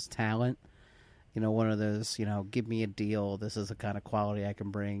around his talent. One of those, give me a deal, this is the kind of quality I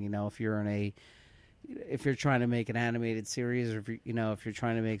can bring. If you're trying to make an animated series, or if you're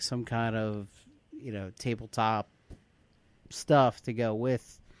trying to make some kind of, tabletop stuff to go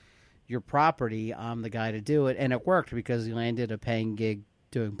with your property, I'm the guy to do it. And it worked because he landed a paying gig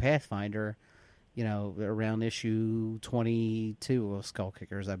doing Pathfinder, around issue 22 of Skull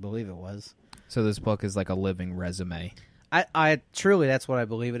Kickers, I believe it was. So this book is like a living resume. I truly, that's what I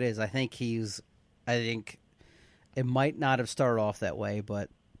believe it is. I think it might not have started off that way, but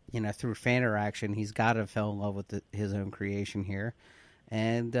through fan interaction, he's got to fell in love with his own creation here.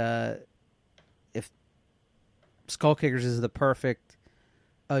 And if Skull Kickers is the perfect,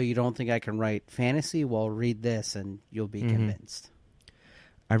 you don't think I can write fantasy? Well, read this and you'll be convinced.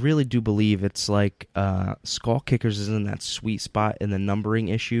 I really do believe it's like Skull Kickers is in that sweet spot in the numbering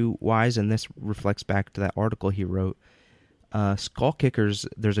issue wise, and this reflects back to that article he wrote. Skull Kickers,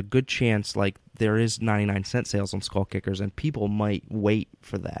 there's a good chance, like, there is 99-cent sales on Skull Kickers, and people might wait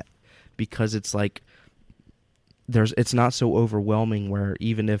for that because it's like it's not so overwhelming where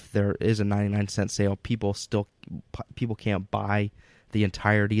even if there is a 99-cent sale, people can't buy the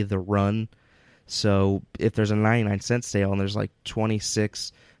entirety of the run. So if there's a 99-cent sale and there's like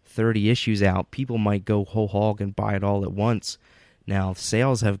 26, 30 issues out, people might go whole hog and buy it all at once. Now,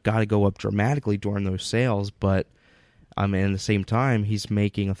 sales have got to go up dramatically during those sales, but at the same time, he's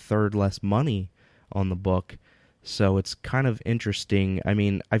making a third less money on the book. So it's kind of interesting. I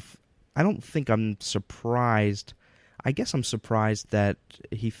mean, I don't think I'm surprised. I guess I'm surprised that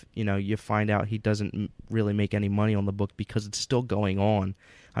you find out he doesn't really make any money on the book because it's still going on.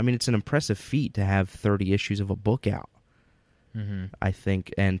 I mean, it's an impressive feat to have 30 issues of a book out. Mm-hmm. I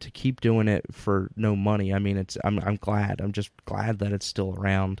think, and to keep doing it for no money. I mean, I'm glad. I'm just glad that it's still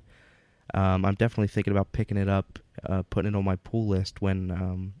around. I'm definitely thinking about picking it up, putting it on my pull list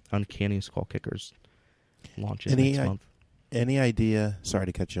when Uncanny Skull Kickers launches next month. Any idea? Sorry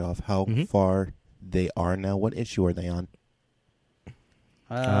to cut you off. How far they are now? What issue are they on?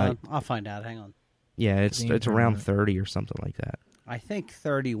 I'll find out. Hang on. Yeah, it's around 30 or something like that. I think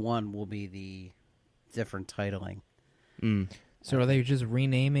 31 will be the different titling. So are they just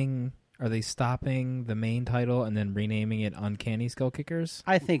renaming? Are they stopping the main title and then renaming it Uncanny Skull Kickers?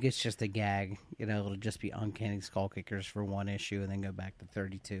 I think it's just a gag. It'll just be Uncanny Skull Kickers for one issue and then go back to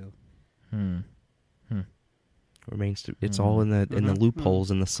 32. Remains to, it's all in the loopholes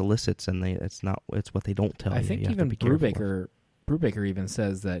and the solicits, and it's what they don't tell you. I think You have to even be careful. Brubaker even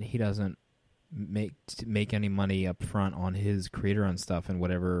says that he doesn't make any money up front on his creator-owned stuff, and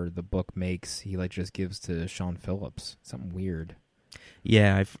whatever the book makes, he just gives to Sean Phillips. Something weird.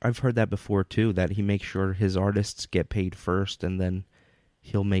 Yeah, I've heard that before too. That he makes sure his artists get paid first, and then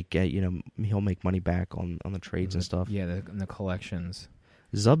he'll make money back on the trades and stuff. Yeah, the collections.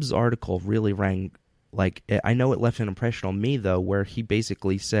 Zub's article really rang. I know it left an impression on me though, where he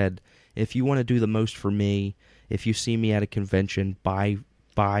basically said, if you want to do the most for me, if you see me at a convention, buy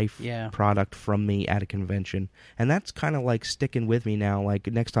product from me at a convention. And that's kind of sticking with me now.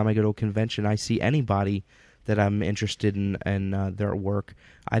 Next time I go to a convention, I see anybody that I'm interested in their work,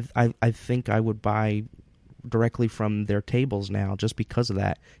 I think I would buy directly from their tables now, just because of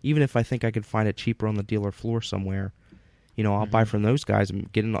that. Even if I think I could find it cheaper on the dealer floor somewhere, I'll buy from those guys and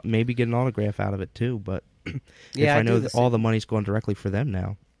maybe get an autograph out of it too. But if I know that all the money's going directly for them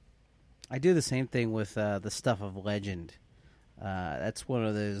now. I do the same thing with the Stuff of Legend. That's one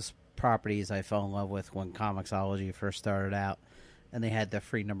of those properties I fell in love with when Comixology first started out, and they had the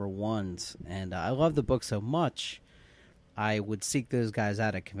free number ones. And I love the book so much, I would seek those guys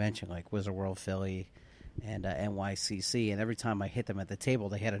out at convention like Wizard World Philly and NYCC. And every time I hit them at the table,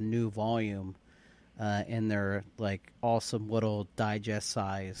 they had a new volume in their awesome little digest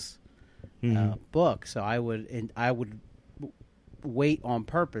size book. So I would wait on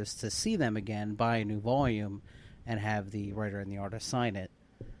purpose to see them again, buy a new volume, and have the writer and the artist sign it.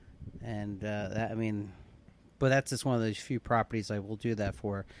 And but that's just one of those few properties I will do that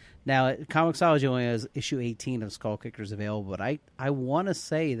for. Now, Comixology only has issue 18 of Skull Kickers available, but I want to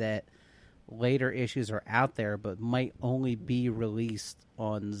say that later issues are out there, but might only be released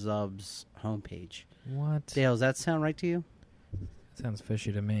on Zub's homepage. What? Dale, does that sound right to you? Sounds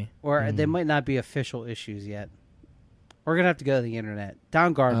fishy to me. Or they might not be official issues yet. We're going to have to go to the internet.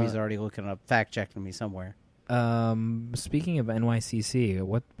 Don Garvey's already looking up, fact-checking me somewhere. Speaking of NYCC,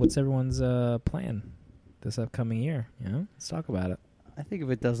 what's everyone's plan this upcoming year? Let's talk about it. I think if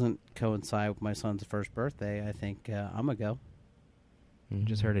it doesn't coincide with my son's first birthday, I think I'm going to go. You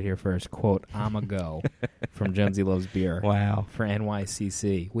just heard it here first. Quote, I'm a go from Jonesy Loves Beer. Wow. For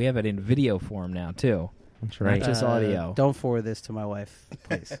NYCC. We have it in video form now, too. That's right. Not just audio. Don't forward this to my wife,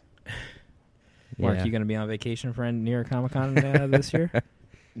 please. Mark, you going to be on vacation for New York Comic Con this year?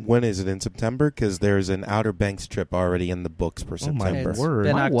 When is it? In September? Because there's an Outer Banks trip already in the books for September. My word.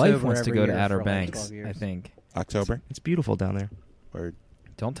 Been My October wife wants to every go to year Outer for Banks, 12 years. I think. October? It's beautiful down there. Or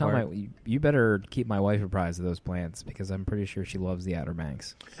Don't tell you better keep my wife apprised of those plans, because I'm pretty sure she loves the Outer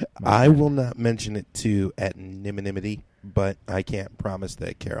Banks. I will not mention it to anonymity, but I can't promise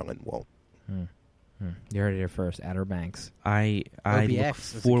that Carolyn won't. You heard it here first. Outer Banks. I OBX, look as the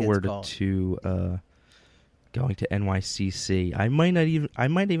kids forward call it. to going to NYCC. I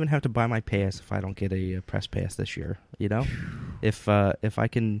might even have to buy my pass if I don't get a press pass this year. If I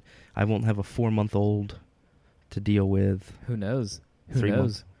can, I won't have a 4-month-old to deal with. Who knows? Who 3 knows?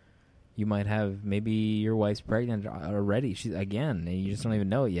 months. You might have, maybe your wife's pregnant already. She's again, and you just don't even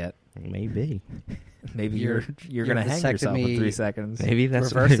know it yet. Maybe. Maybe you're going to hang yourself in 3 seconds. Maybe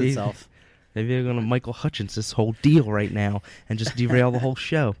that's Reverse itself. Maybe they're going to Michael Hutchins this whole deal right now and just derail the whole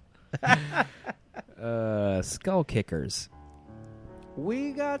show. Skull Kickers.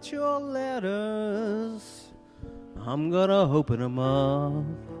 We got your letters. I'm gonna open them up.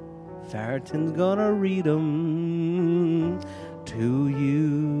 Farrington's gonna read them to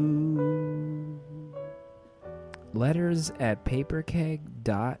you. Letters at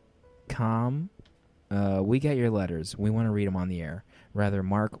paperkeg.com. We get your letters. We want to read them on the air. Rather,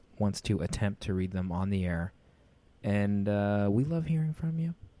 Mark wants to attempt to read them on the air. And we love hearing from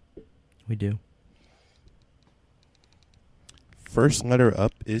you. We do. First letter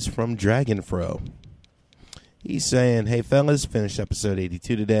up is from Dragonfro. He's saying, hey fellas, finished episode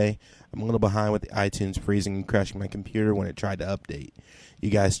 82 today. I'm a little behind with the iTunes freezing and crashing my computer when it tried to update. You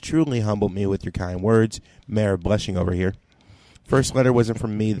guys truly humbled me with your kind words. Mayor blushing over here. First letter wasn't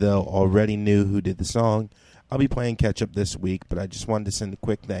from me, though. Already knew who did the song. I'll be playing catch up this week, but I just wanted to send a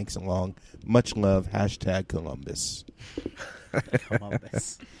quick thanks along. Much love, #Columbus.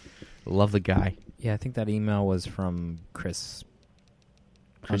 Columbus. Love the guy. Yeah, I think that email was from Chris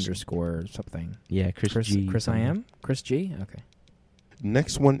underscore something. Yeah, Chris G. Chris I am? Chris G? Okay.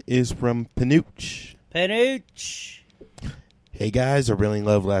 Next one is from Panooch. Panooch. Hey guys, I really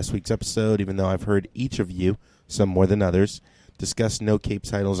loved last week's episode, even though I've heard each of you some more than others. Discussed no Cape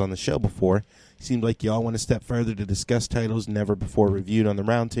titles on the show before. Seemed like y'all went a step further to discuss titles never before reviewed on the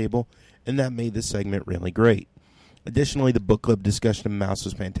roundtable, and that made this segment really great. Additionally, the book club discussion of Mouse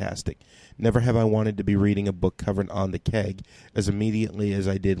was fantastic. Never have I wanted to be reading a book covered on the keg as immediately as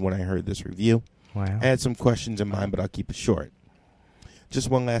I did when I heard this review. Wow. I had some questions in mind, but I'll keep it short. Just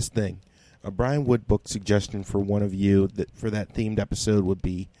one last thing. A Brian Wood book suggestion for one of you for that themed episode would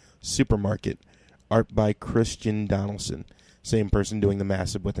be Supermarket, art by Christian Donaldson, same person doing the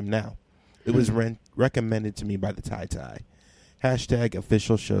Massive with him now. It was recommended to me by the Tie Tie. Hashtag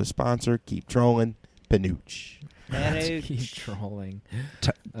official show sponsor. Keep trolling. Panooch. Keep trolling.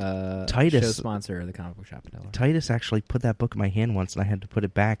 Titus. Show sponsor of the Comic Book Shop. Titus actually put that book in my hand once, and I had to put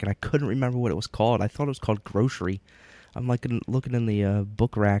it back, and I couldn't remember what it was called. I thought it was called Grocery. I'm like looking in the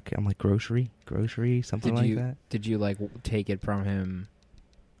book rack. I'm like, grocery, something like that. Did you like take it from him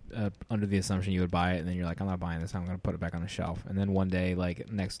under the assumption you would buy it, and then you're like, I'm not buying this. I'm going to put it back on the shelf. And then one day, like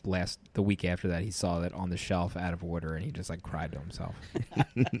the week after that, he saw that on the shelf out of order, and he just like cried to himself.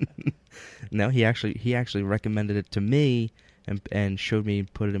 No, he actually recommended it to me and showed me,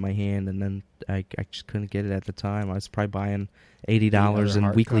 put it in my hand, and then I just couldn't get it at the time. I was probably buying $80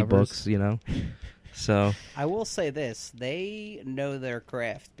 in weekly books, you know. So I will say this: they know their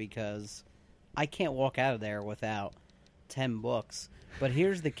craft, because I can't walk out of there without 10 books. But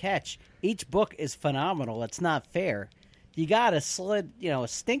here's the catch: each book is phenomenal. It's not fair. You got to slid, a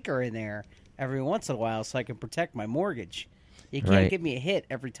stinker in there every once in a while so I can protect my mortgage. You can't give me a hit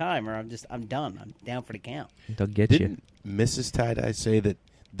every time, or I'm done. I'm down for the count. They'll get Didn't Mrs. Tie-Dye say that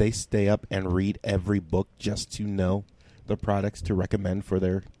they stay up and read every book just to know the products to recommend for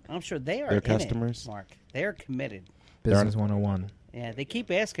their I'm sure they are their in customers? it, Mark. They are committed. Business 101. Yeah, they keep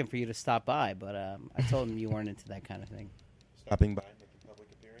asking for you to stop by, but I told them you weren't into that kind of thing. Stopping by, making public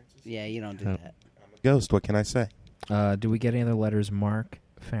appearances? Yeah, you don't do Oh. that. I'm a ghost. What can I say? Do we get any other letters, Mark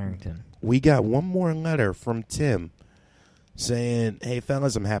Farrington? We got one more letter from Tim saying, "Hey,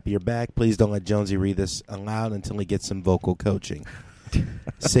 fellas, I'm happy you're back. Please don't let Jonesy read this aloud until he gets some vocal coaching.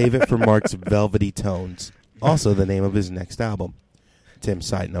 Save it for Mark's velvety tones. Also the name of his next album." Tim,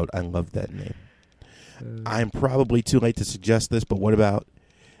 side note, I love that name. I'm probably too late to suggest this, but what about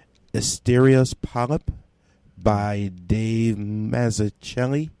Asterios Polyp by Dave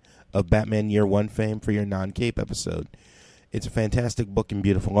Mazzucchelli of Batman Year One fame for your non-Cape episode? It's a fantastic book and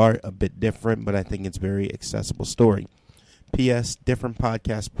beautiful art, a bit different, but I think it's a very accessible story. P.S. Different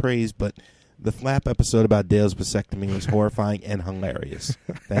podcast praise, but the Flap episode about Dale's vasectomy was horrifying and hilarious.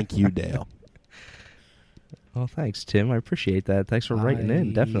 Thank you, Dale. Well, thanks, Tim. I appreciate that. Thanks for writing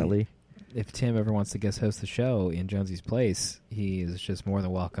in, definitely. If Tim ever wants to guest host the show in Jonesy's place, he is just more than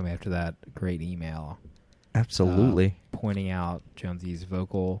welcome after that great email. Absolutely. Pointing out Jonesy's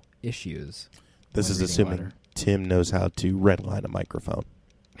vocal issues. This when is reading a assuming letter. Tim knows how to redline a microphone.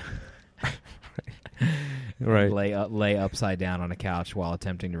 Right. Lay upside down on a couch while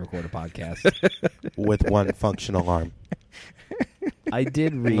attempting to record a podcast. With one functional arm. I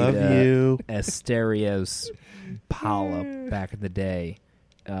did read Love you. Asterios Polyp back in the day.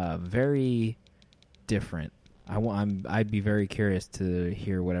 Very different. I'd be very curious to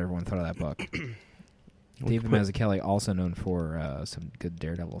hear what everyone thought of that book. David Mazzucchelli, also known for some good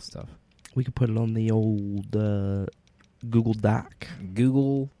Daredevil stuff. We could put it on the old Google Doc.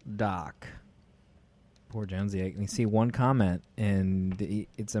 Google Doc. Poor Jonesy. I can see one comment, and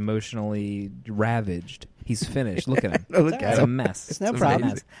it's emotionally ravaged. He's finished. Look at him. Look at It's a him. mess. It's no a problem.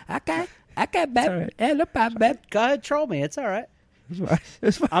 mess. Okay, bet. Go ahead, troll me. It's all right.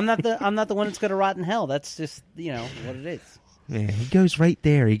 I'm not the one that's going to rot in hell. That's just what it is. Yeah, he goes right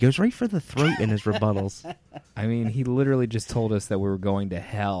there. He goes right for the throat in his rebuttals. I mean, he literally just told us that we were going to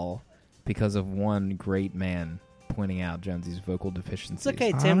hell because of one great man pointing out Jonesy's vocal deficiencies. It's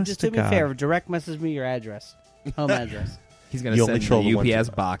okay, Tim. Honest Just to do me a God. favor. Direct message me your address. Home address. He's going to You only send troll the ones the you UPS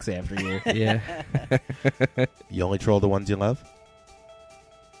love. box after you. Yeah. You only troll the ones you love?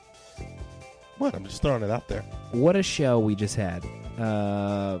 What? I'm just throwing it out there. What a show we just had.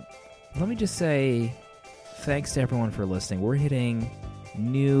 Let me just say thanks to everyone for listening. We're hitting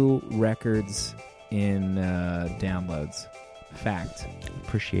new records in downloads. Fact.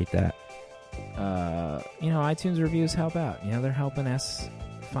 Appreciate that. iTunes reviews help out. They're helping us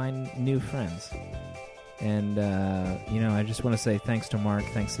find new friends. And, I just want to say thanks to Mark,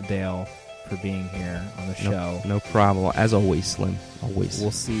 thanks to Dale for being here on the show. No problem. As always, Slim. Always.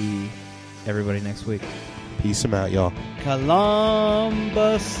 We'll see everybody next week. Peace 'em out, y'all.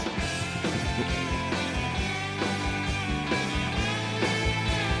 Columbus.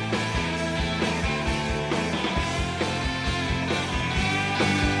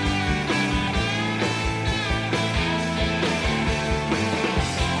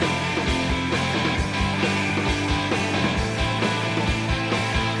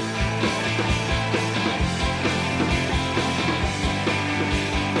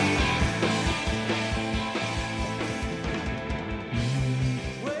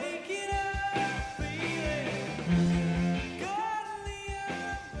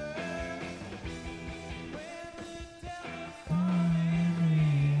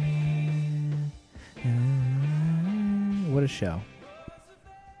 What a show.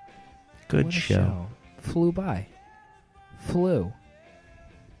 Good What a show. Flew by. Flew.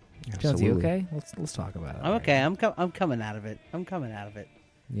 Jonesy, you Absolutely. okay? Let's talk about it. I'm okay. I'm coming out of it. I'm coming out of it.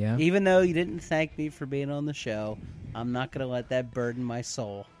 Yeah. Even though you didn't thank me for being on the show, I'm not going to let that burden my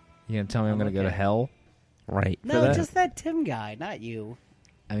soul. You gonna tell me I'm gonna go to okay. hell? Right. No, that? just that Tim guy, not you.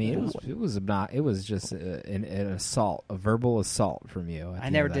 I mean, it was just an assault, a verbal assault from you. I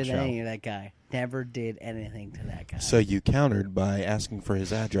never did anything to that guy. Never did anything to that guy. So you countered by asking for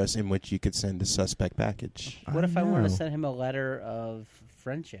his address in which you could send a suspect package. What if I wanted to know. send him a letter of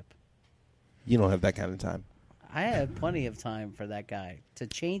friendship? You don't have that kind of time. I have plenty of time for that guy to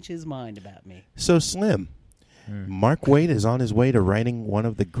change his mind about me. So, Slim, Mark Waid is on his way to writing one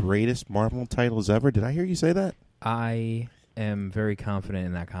of the greatest Marvel titles ever. Did I hear you say that? I am very confident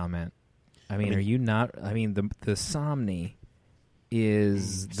in that comment. I mean, are you not? I mean, the Somni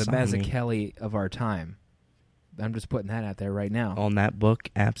is the Somni. Mazzucchelli of our time. I'm just putting that out there right now. On that book,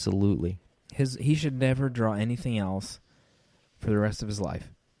 absolutely. He should never draw anything else for the rest of his life.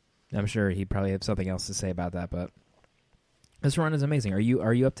 I'm sure he'd probably have something else to say about that, but this run is amazing. Are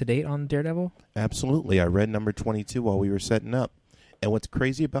you up to date on Daredevil? Absolutely. I read number 22 while we were setting up. And what's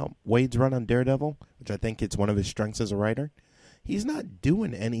crazy about Wade's run on Daredevil, which I think it's one of his strengths as a writer, he's not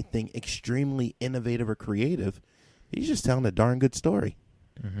doing anything extremely innovative or creative. He's just telling a darn good story.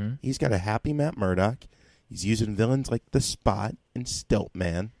 Mm-hmm. He's got a happy Matt Murdock. He's using villains like The Spot and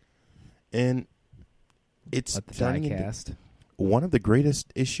Stiltman. And it's Let the turning into diecast. one of the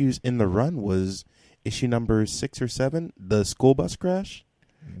greatest issues in the run was issue number 6 or 7, the school bus crash.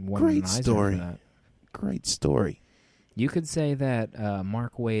 Won Great an Eisner for story. that. Great story. You could say that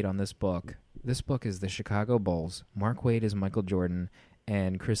Mark Waid on this book is the Chicago Bulls. Mark Waid is Michael Jordan,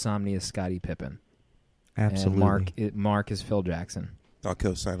 and Chris Omni is Scottie Pippen. Absolutely. And Mark is Phil Jackson. I'll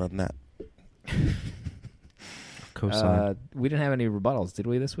co-sign on that. Cosign. We didn't have any rebuttals, did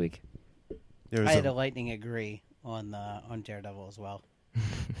we, this week? There was I had a- a lightning agree on Daredevil as well.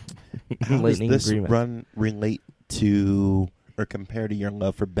 How does Lightning this agreement. run relate to or compare to your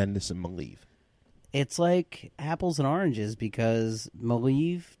love for Bendis and Malieve? It's like apples and oranges because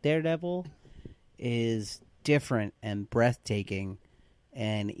Malieve Daredevil is different and breathtaking,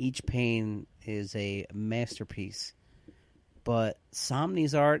 and each pane is a masterpiece. But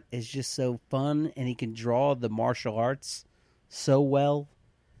Somni's art is just so fun, and he can draw the martial arts so well,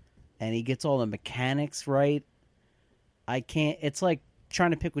 and he gets all the mechanics right. I can't. It's like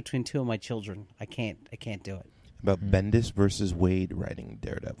trying to pick between two of my children. I can't do it. About Bendis versus Wade writing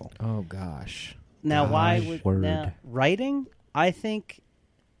Daredevil. Oh, gosh. Now, why Gosh, would word. now writing? I think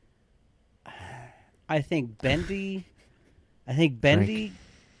Bendy. I think Bendy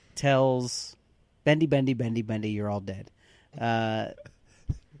tells Bendy. You're all dead.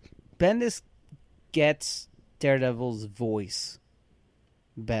 Bendis gets Daredevil's voice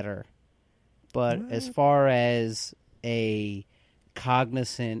better, but as far as a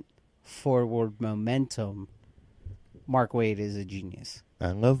cognizant forward momentum, Mark Waid is a genius.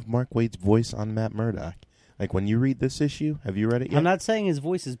 I love Mark Waid's voice on Matt Murdock. Like when you read this issue, have you read it yet? I'm not saying his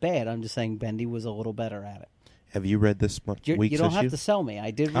voice is bad. I'm just saying Bendy was a little better at it. Have you read this You week's don't issue? have to sell me. I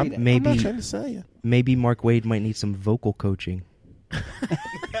did read I'm, it. I'm Maybe- not trying to sell you. Maybe Mark Waid might need some vocal coaching.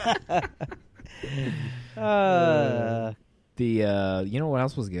 You know what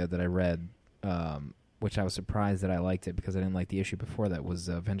else was good that I read, which I was surprised that I liked it because I didn't like the issue before that, was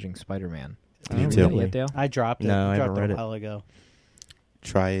Avenging Spider-Man. Me Did too. you read that yet, Dale? I dropped it. No, I I dropped haven't read it a it. while ago.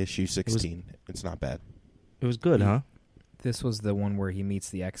 Try issue 16. It's not bad. It was good, huh? This was the one where he meets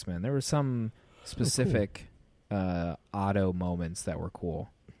the X-Men. There were some specific Otto moments that were cool.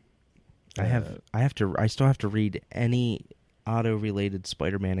 I still have to read any auto-related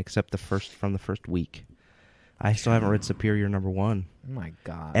Spider-Man except the first week. I still haven't read Superior #1. Oh my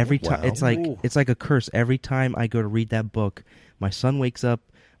god! Every time Wow. it's like a curse. Every time I go to read that book, my son wakes up,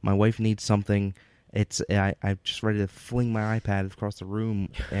 my wife needs something. I'm just ready to fling my iPad across the room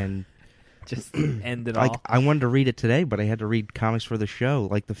and just end it all. like I wanted to read it today, but I had to read comics for the show,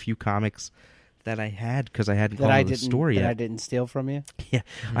 like the few comics that I had because I hadn't That gone I to the didn't. store That yet. I didn't steal from you. Yeah,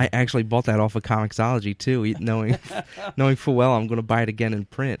 I actually bought that off of Comixology too, knowing full well I'm going to buy it again in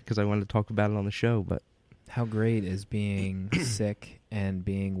print because I wanted to talk about it on the show. But How great is being sick and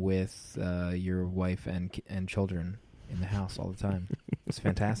being with your wife and children in the house all the time? It's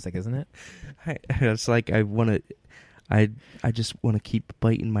fantastic, isn't it? it's like I just want to keep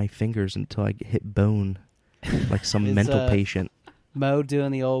biting my fingers until I hit bone, like some Is, mental patient. Mo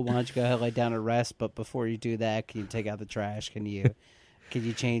doing the old, why don't you go ahead and lay down and rest, but before you do that, can you take out the trash? Can you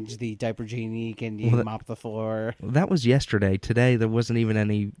change the diaper genie? Can you Well, mop the floor? That was yesterday. Today there wasn't even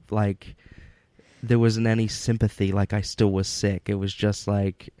any like there wasn't any sympathy. Like I still was sick. It was just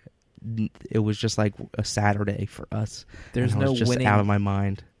like a Saturday for us. There's and I no was just winning. out of my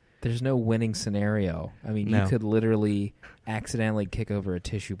mind. There's no winning scenario. I mean, No. you could literally accidentally kick over a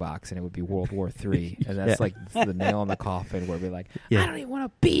tissue box and it would be World War III. And that's Yeah. like the nail in the coffin where we're like, Yeah. I don't even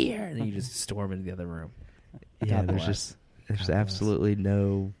want to be here. And then you just storm into the other room. Yeah, God there's bless. just there's God bless. absolutely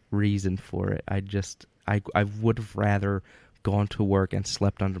no reason for it. I would have rather gone to work and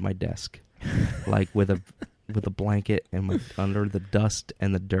slept under my desk, like with a blanket and under the dust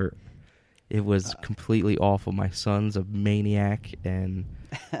and the dirt. It was completely awful. My son's a maniac, and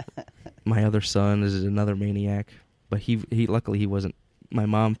my other son is another maniac. But he luckily he wasn't. My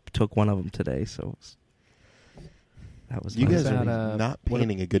mom took one of them today, so that was You nice. guys are about, not what-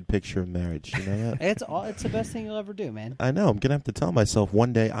 painting a good picture of marriage. You know that? It's the best thing you'll ever do, man. I know. I'm gonna have to tell myself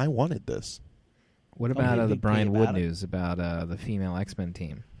one day I wanted this. What Don't about be a the big Brian gay Wood about it. news about the female X-Men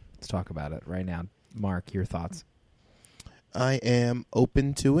team? Let's talk about it right now. Mark, your thoughts? I am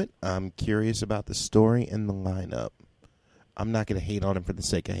open to it. I'm curious about the story and the lineup. I'm not going to hate on him for the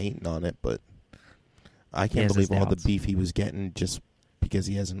sake of hating on it, but I He can't has his believe all the doubts. beef he was getting just because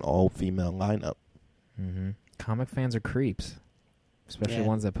he has an all-female lineup. Mm-hmm. Comic fans are creeps, especially Yeah.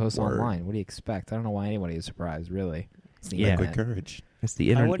 ones that post Word. online. What do you expect? I don't know why anybody is surprised, really. It's the Yeah. Liquid internet. courage. It's the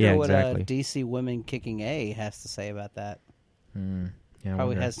I internet. wonder Yeah, what exactly. DC Women Kicking A has to say about that. Yeah, I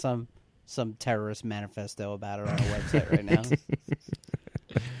Probably wonder. has some terrorist manifesto about it on her website right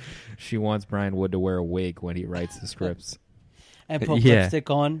now. She wants Brian Wood to wear a wig when he writes the scripts. And put Yeah. lipstick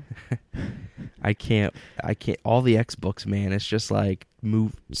on. I can't. All the X books, man. It's just like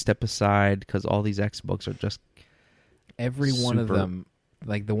step aside because all these X books are just. Every one of Super. them,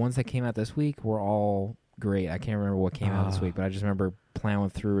 like the ones that came out this week, were all great. I can't remember what came out this week, but I just remember plowing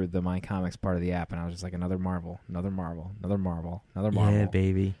through the My Comics part of the app, and I was just like, another Marvel, another Marvel, another Marvel, another Marvel. Yeah,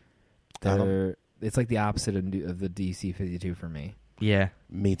 baby. It's like the opposite of the DC 52 for me. Yeah,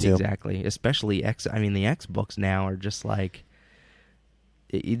 Me too. exactly. Especially X. I mean, the X books now are just like.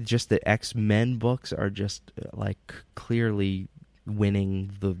 Just the X-Men books are just like clearly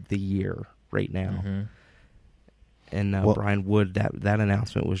winning the year right now. Mhm. And Well- Brian Wood, that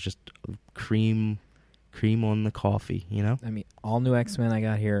announcement was just cream on the coffee, you know? I mean, all new X-Men I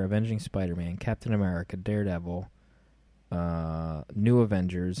got here: Avenging Spider-Man, Captain America, Daredevil, New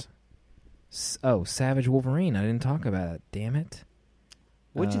Avengers. Savage Wolverine. I didn't talk about it. Damn it!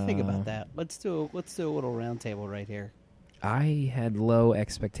 What'd you think about that? Let's do a little roundtable right here. I had low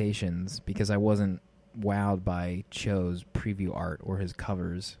expectations because I wasn't wowed by Cho's preview art or his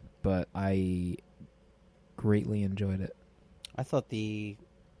covers, but I greatly enjoyed it. I thought the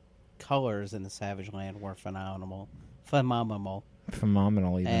colors in the Savage Land were phenomenal. Phenomenal.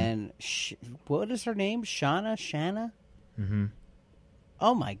 Phenomenal, even. And what is her name? Shanna? Mm-hmm.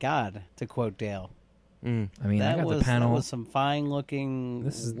 Oh my God! To quote Dale, I mean, that I got was the panel. that was some fine-looking.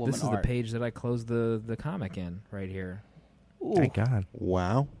 This is woman the art. page that I closed the comic in right here, Ooh, Thank God.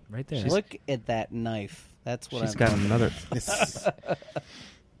 Wow. right there. look at that knife. That's what She's I'm got talking another. about.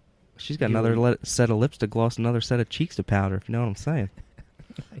 She's got another set of lips to gloss, another set of cheeks to powder. If you know what I'm saying.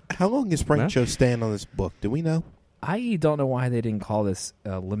 How long is Frank No? Cho staying on this book? Do we know? I don't know why they didn't call this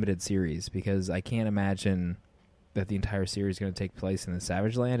a limited series, because I can't imagine that the entire series is going to take place in the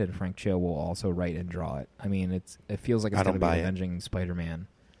Savage Land, and Frank Cho will also write and draw it. I mean, it feels like I it's going don't to be buy it. Avenging Spider-Man.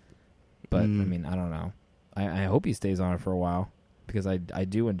 But, I mean, I don't know. I hope he stays on it for a while, because I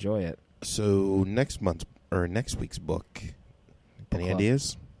do enjoy it. So next week's book. Any club.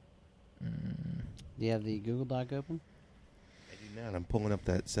 ideas? Do you have the Google Doc open? I do not. I'm pulling up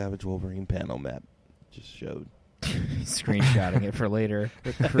that Savage Wolverine panel map. Just showed. Screenshotting it for later.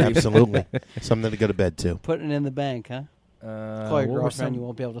 Absolutely. Something to go to bed to. Putting it in the bank, huh? Call your what were girlfriend. You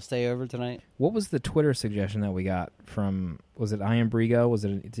won't be able to stay over tonight. What was the Twitter suggestion that we got from? Was it Ian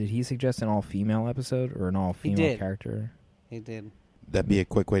Brigo? Did he suggest an all-female episode or an all-female did. character? He did. That'd be a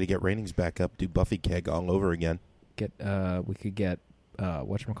quick way to get ratings back up. Do Buffy Keg all over again. We could get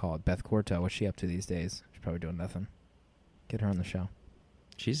whatchamacallit, Beth Corto. What's she up to these days? She's probably doing nothing. Get her on the show.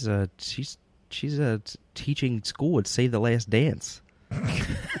 She's teaching school at Save the Last Dance.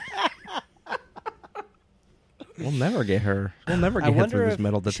 We'll never get her. We'll never I get her wonder through if these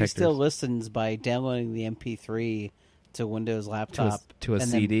metal she detectors. still listens by downloading the MP3 to Windows laptop to a and then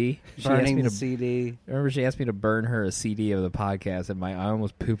CD. She asked burning me the to. CD. Remember, she asked me to burn her a CD of the podcast, and I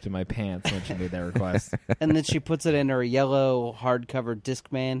almost pooped in my pants when she made that request. And then she puts it in her yellow hardcover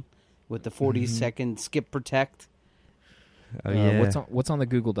Discman with the 40-second skip protect. Oh yeah. What's on the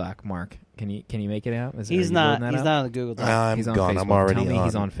Google Doc, Mark? Can you make it out? Are He's you not. loading that He's up? not on the Google Doc. I'm He's on gone. Facebook. I'm already Tell me on,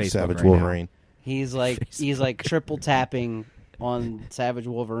 he's on Facebook Savage right now. Wolverine. He's like triple tapping on Savage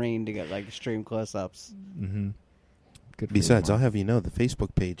Wolverine to get like extreme close-ups. Mm-hmm. Good for Besides, you, I'll Mark. have you know the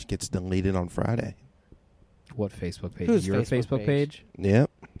Facebook page gets deleted on Friday. What Facebook page? Whose Your Facebook Facebook page? page? Yep.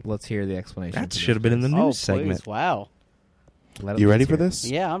 Let's hear the explanation. That for should have this, been in the please. news Please. segment. Wow. Let You us ready hear for it. this?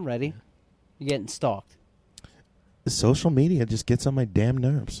 Yeah, I'm ready. You're getting stalked. Social media just gets on my damn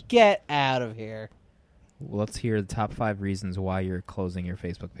nerves. Get out of here. Well, let's hear the top 5 reasons why you're closing your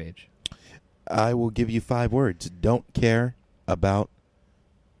Facebook page. I will give you 5 words. Don't care about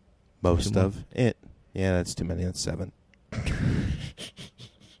most Too of it. Yeah, that's too many. That's 7.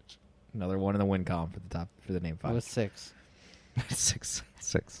 Another one in the win column for the name It was 5. 6.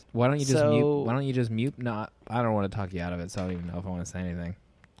 Six. Why don't you just So- mute? Why don't you just mute? No, I don't want to talk you out of it, so I don't even know if I want to say anything.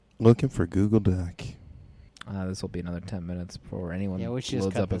 Looking for Google Doc. This will be another 10 minutes before anyone Yeah, we should just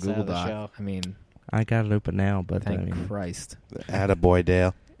loads cut up a this out Google of the Doc. show. I mean, I got it open now, but I thank mean, Christ. Attaboy,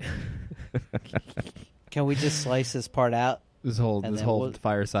 Dale. Can we just slice this part out? This whole And this then whole we'll-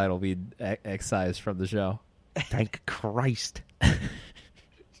 fireside will be excised from the show. thank Christ.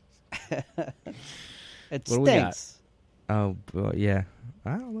 It What do we got? stinks. Oh, yeah.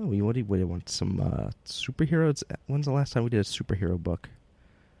 I don't know. What do you want? Some superheroes? When's the last time we did a superhero book?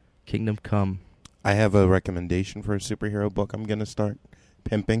 Kingdom Come. I have a recommendation for a superhero book I'm going to start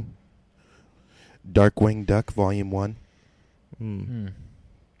pimping. Darkwing Duck, Volume 1.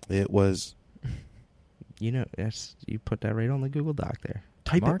 It was... You know, you put that right on the Google Doc there.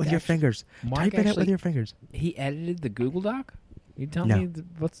 Type Mark it with your actually- fingers. Mark Type it out actually- with your fingers. He edited the Google Doc. You tell No. me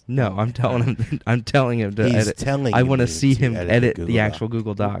what's No, I'm telling him. I'm telling him to He's edit. telling I want me to see him the edit Google the Doc. actual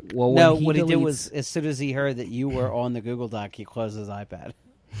Google Doc. Well, No, when what he did deletes- was, as soon as he heard that you were on the Google Doc, he closed his iPad.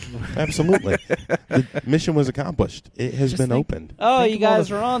 Absolutely. The mission was accomplished. It has Just been think- opened. Oh, Think you of all guys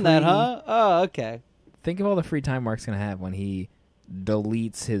the were on that, free- huh? Oh, okay. Think of all the free time Mark's going to have when he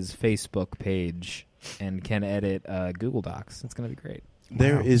deletes his Facebook page and can edit Google Docs. It's going to be great.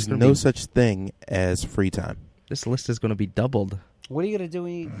 There Wow, is it's gonna no be- such thing as free time. This list is going to be doubled. What are you going to do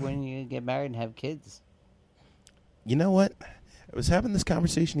when you get married and have kids? You know what? I was having this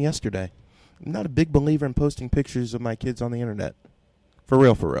conversation yesterday. I'm not a big believer in posting pictures of my kids on the internet. For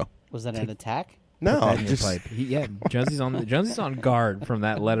real, for real. Was that an attack? No, Put that in I'm your just... pipe. Jonesy's on guard from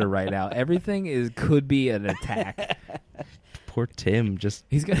that letter right now. Everything could be an attack. Poor Tim. Just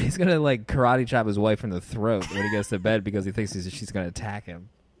He's gonna like karate chop his wife in the throat when he gets to bed because he thinks she's gonna attack him.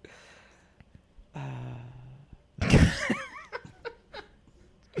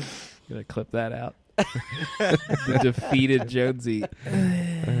 Gonna clip that out. The defeated Jonesy.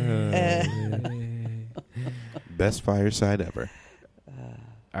 Best fireside ever.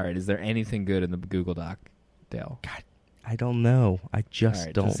 All right, is there anything good in the Google Doc, Dale? I don't know. I just All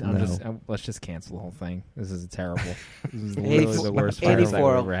right, don't know. let's just cancel the whole thing. This is terrible. This is literally the worst fireside we've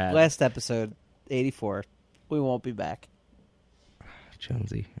 84. ever had. Last episode, 84. We won't be back.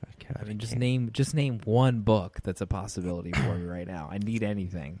 Jonesy. I mean, just name one book that's a possibility for me right now. I need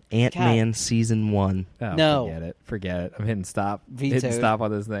anything. Ant-Man Season 1. Oh, No. Forget it. I'm hitting stop. Vetoed. Hitting stop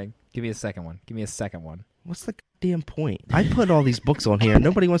on this thing. Give me a second one. What's the damn point? I put all these books on here.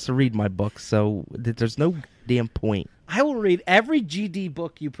 Nobody wants to read my books, so there's no damn point. I will read every GD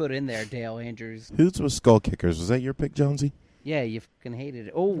book you put in there, Dale Andrews. Who's was Skull Kickers? Was that your pick, Jonesy? Yeah, you fucking hated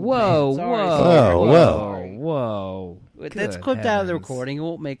it. Oh, Whoa, man, sorry, whoa, sorry, whoa, sorry. whoa! That's Good clipped out of the heavens. recording. It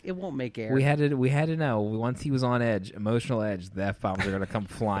won't make air. We had to know once he was on edge, emotional edge. The F bombs are gonna come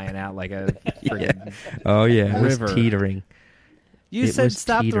flying out like a friggin' Oh, yeah. It River. was teetering. You it said was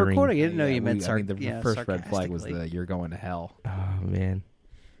stop the teetering. recording. I didn't know Yeah, you meant I mean, the yeah, first red flag was sarcastically. "You're going to hell." Oh, man.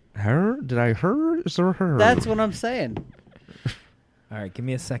 Her? Did I hers or her? That's what I'm saying. All right, give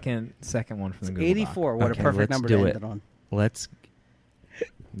me a second one from the Google 84. What Okay, a perfect let's number do to it. end it on. Let's... Doc.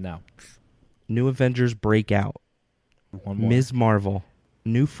 No, New Avengers Breakout. one more. Ms. Marvel.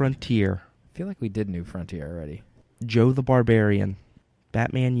 New Frontier. I feel like we did New Frontier already. Joe the Barbarian.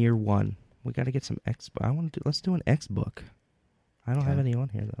 Batman Year 1. We got to get some X... Let's do an X book. I don't have Okay. any on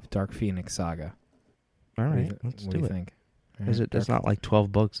here, though. Dark Phoenix Saga. All What do you right, th- let's what do do you it. think? All Is right, it? It's Dark- not like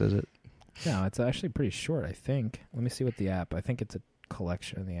 12 books, is it? No, it's actually pretty short, I think. Let me see what the app. I think it's a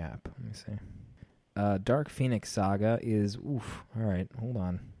collection in the app. Let me see. Dark Phoenix Saga is oof. All right, hold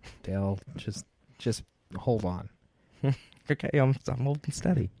on. Dale, just hold on. Okay, I'm holding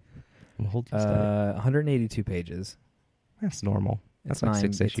steady. I'm holding steady. 182 pages. That's normal. That's It's like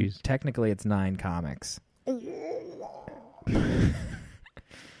 9 6 issues. Technically, it's 9 comics.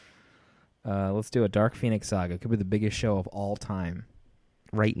 Let's do a Dark Phoenix Saga. It could be the biggest show of all time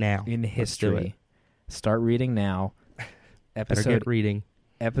Right now. in Let's do it. history. Start reading now. Better get reading.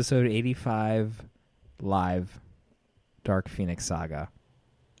 Episode 85 live. Dark Phoenix Saga.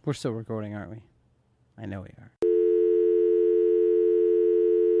 We're still recording, aren't we? I know we are.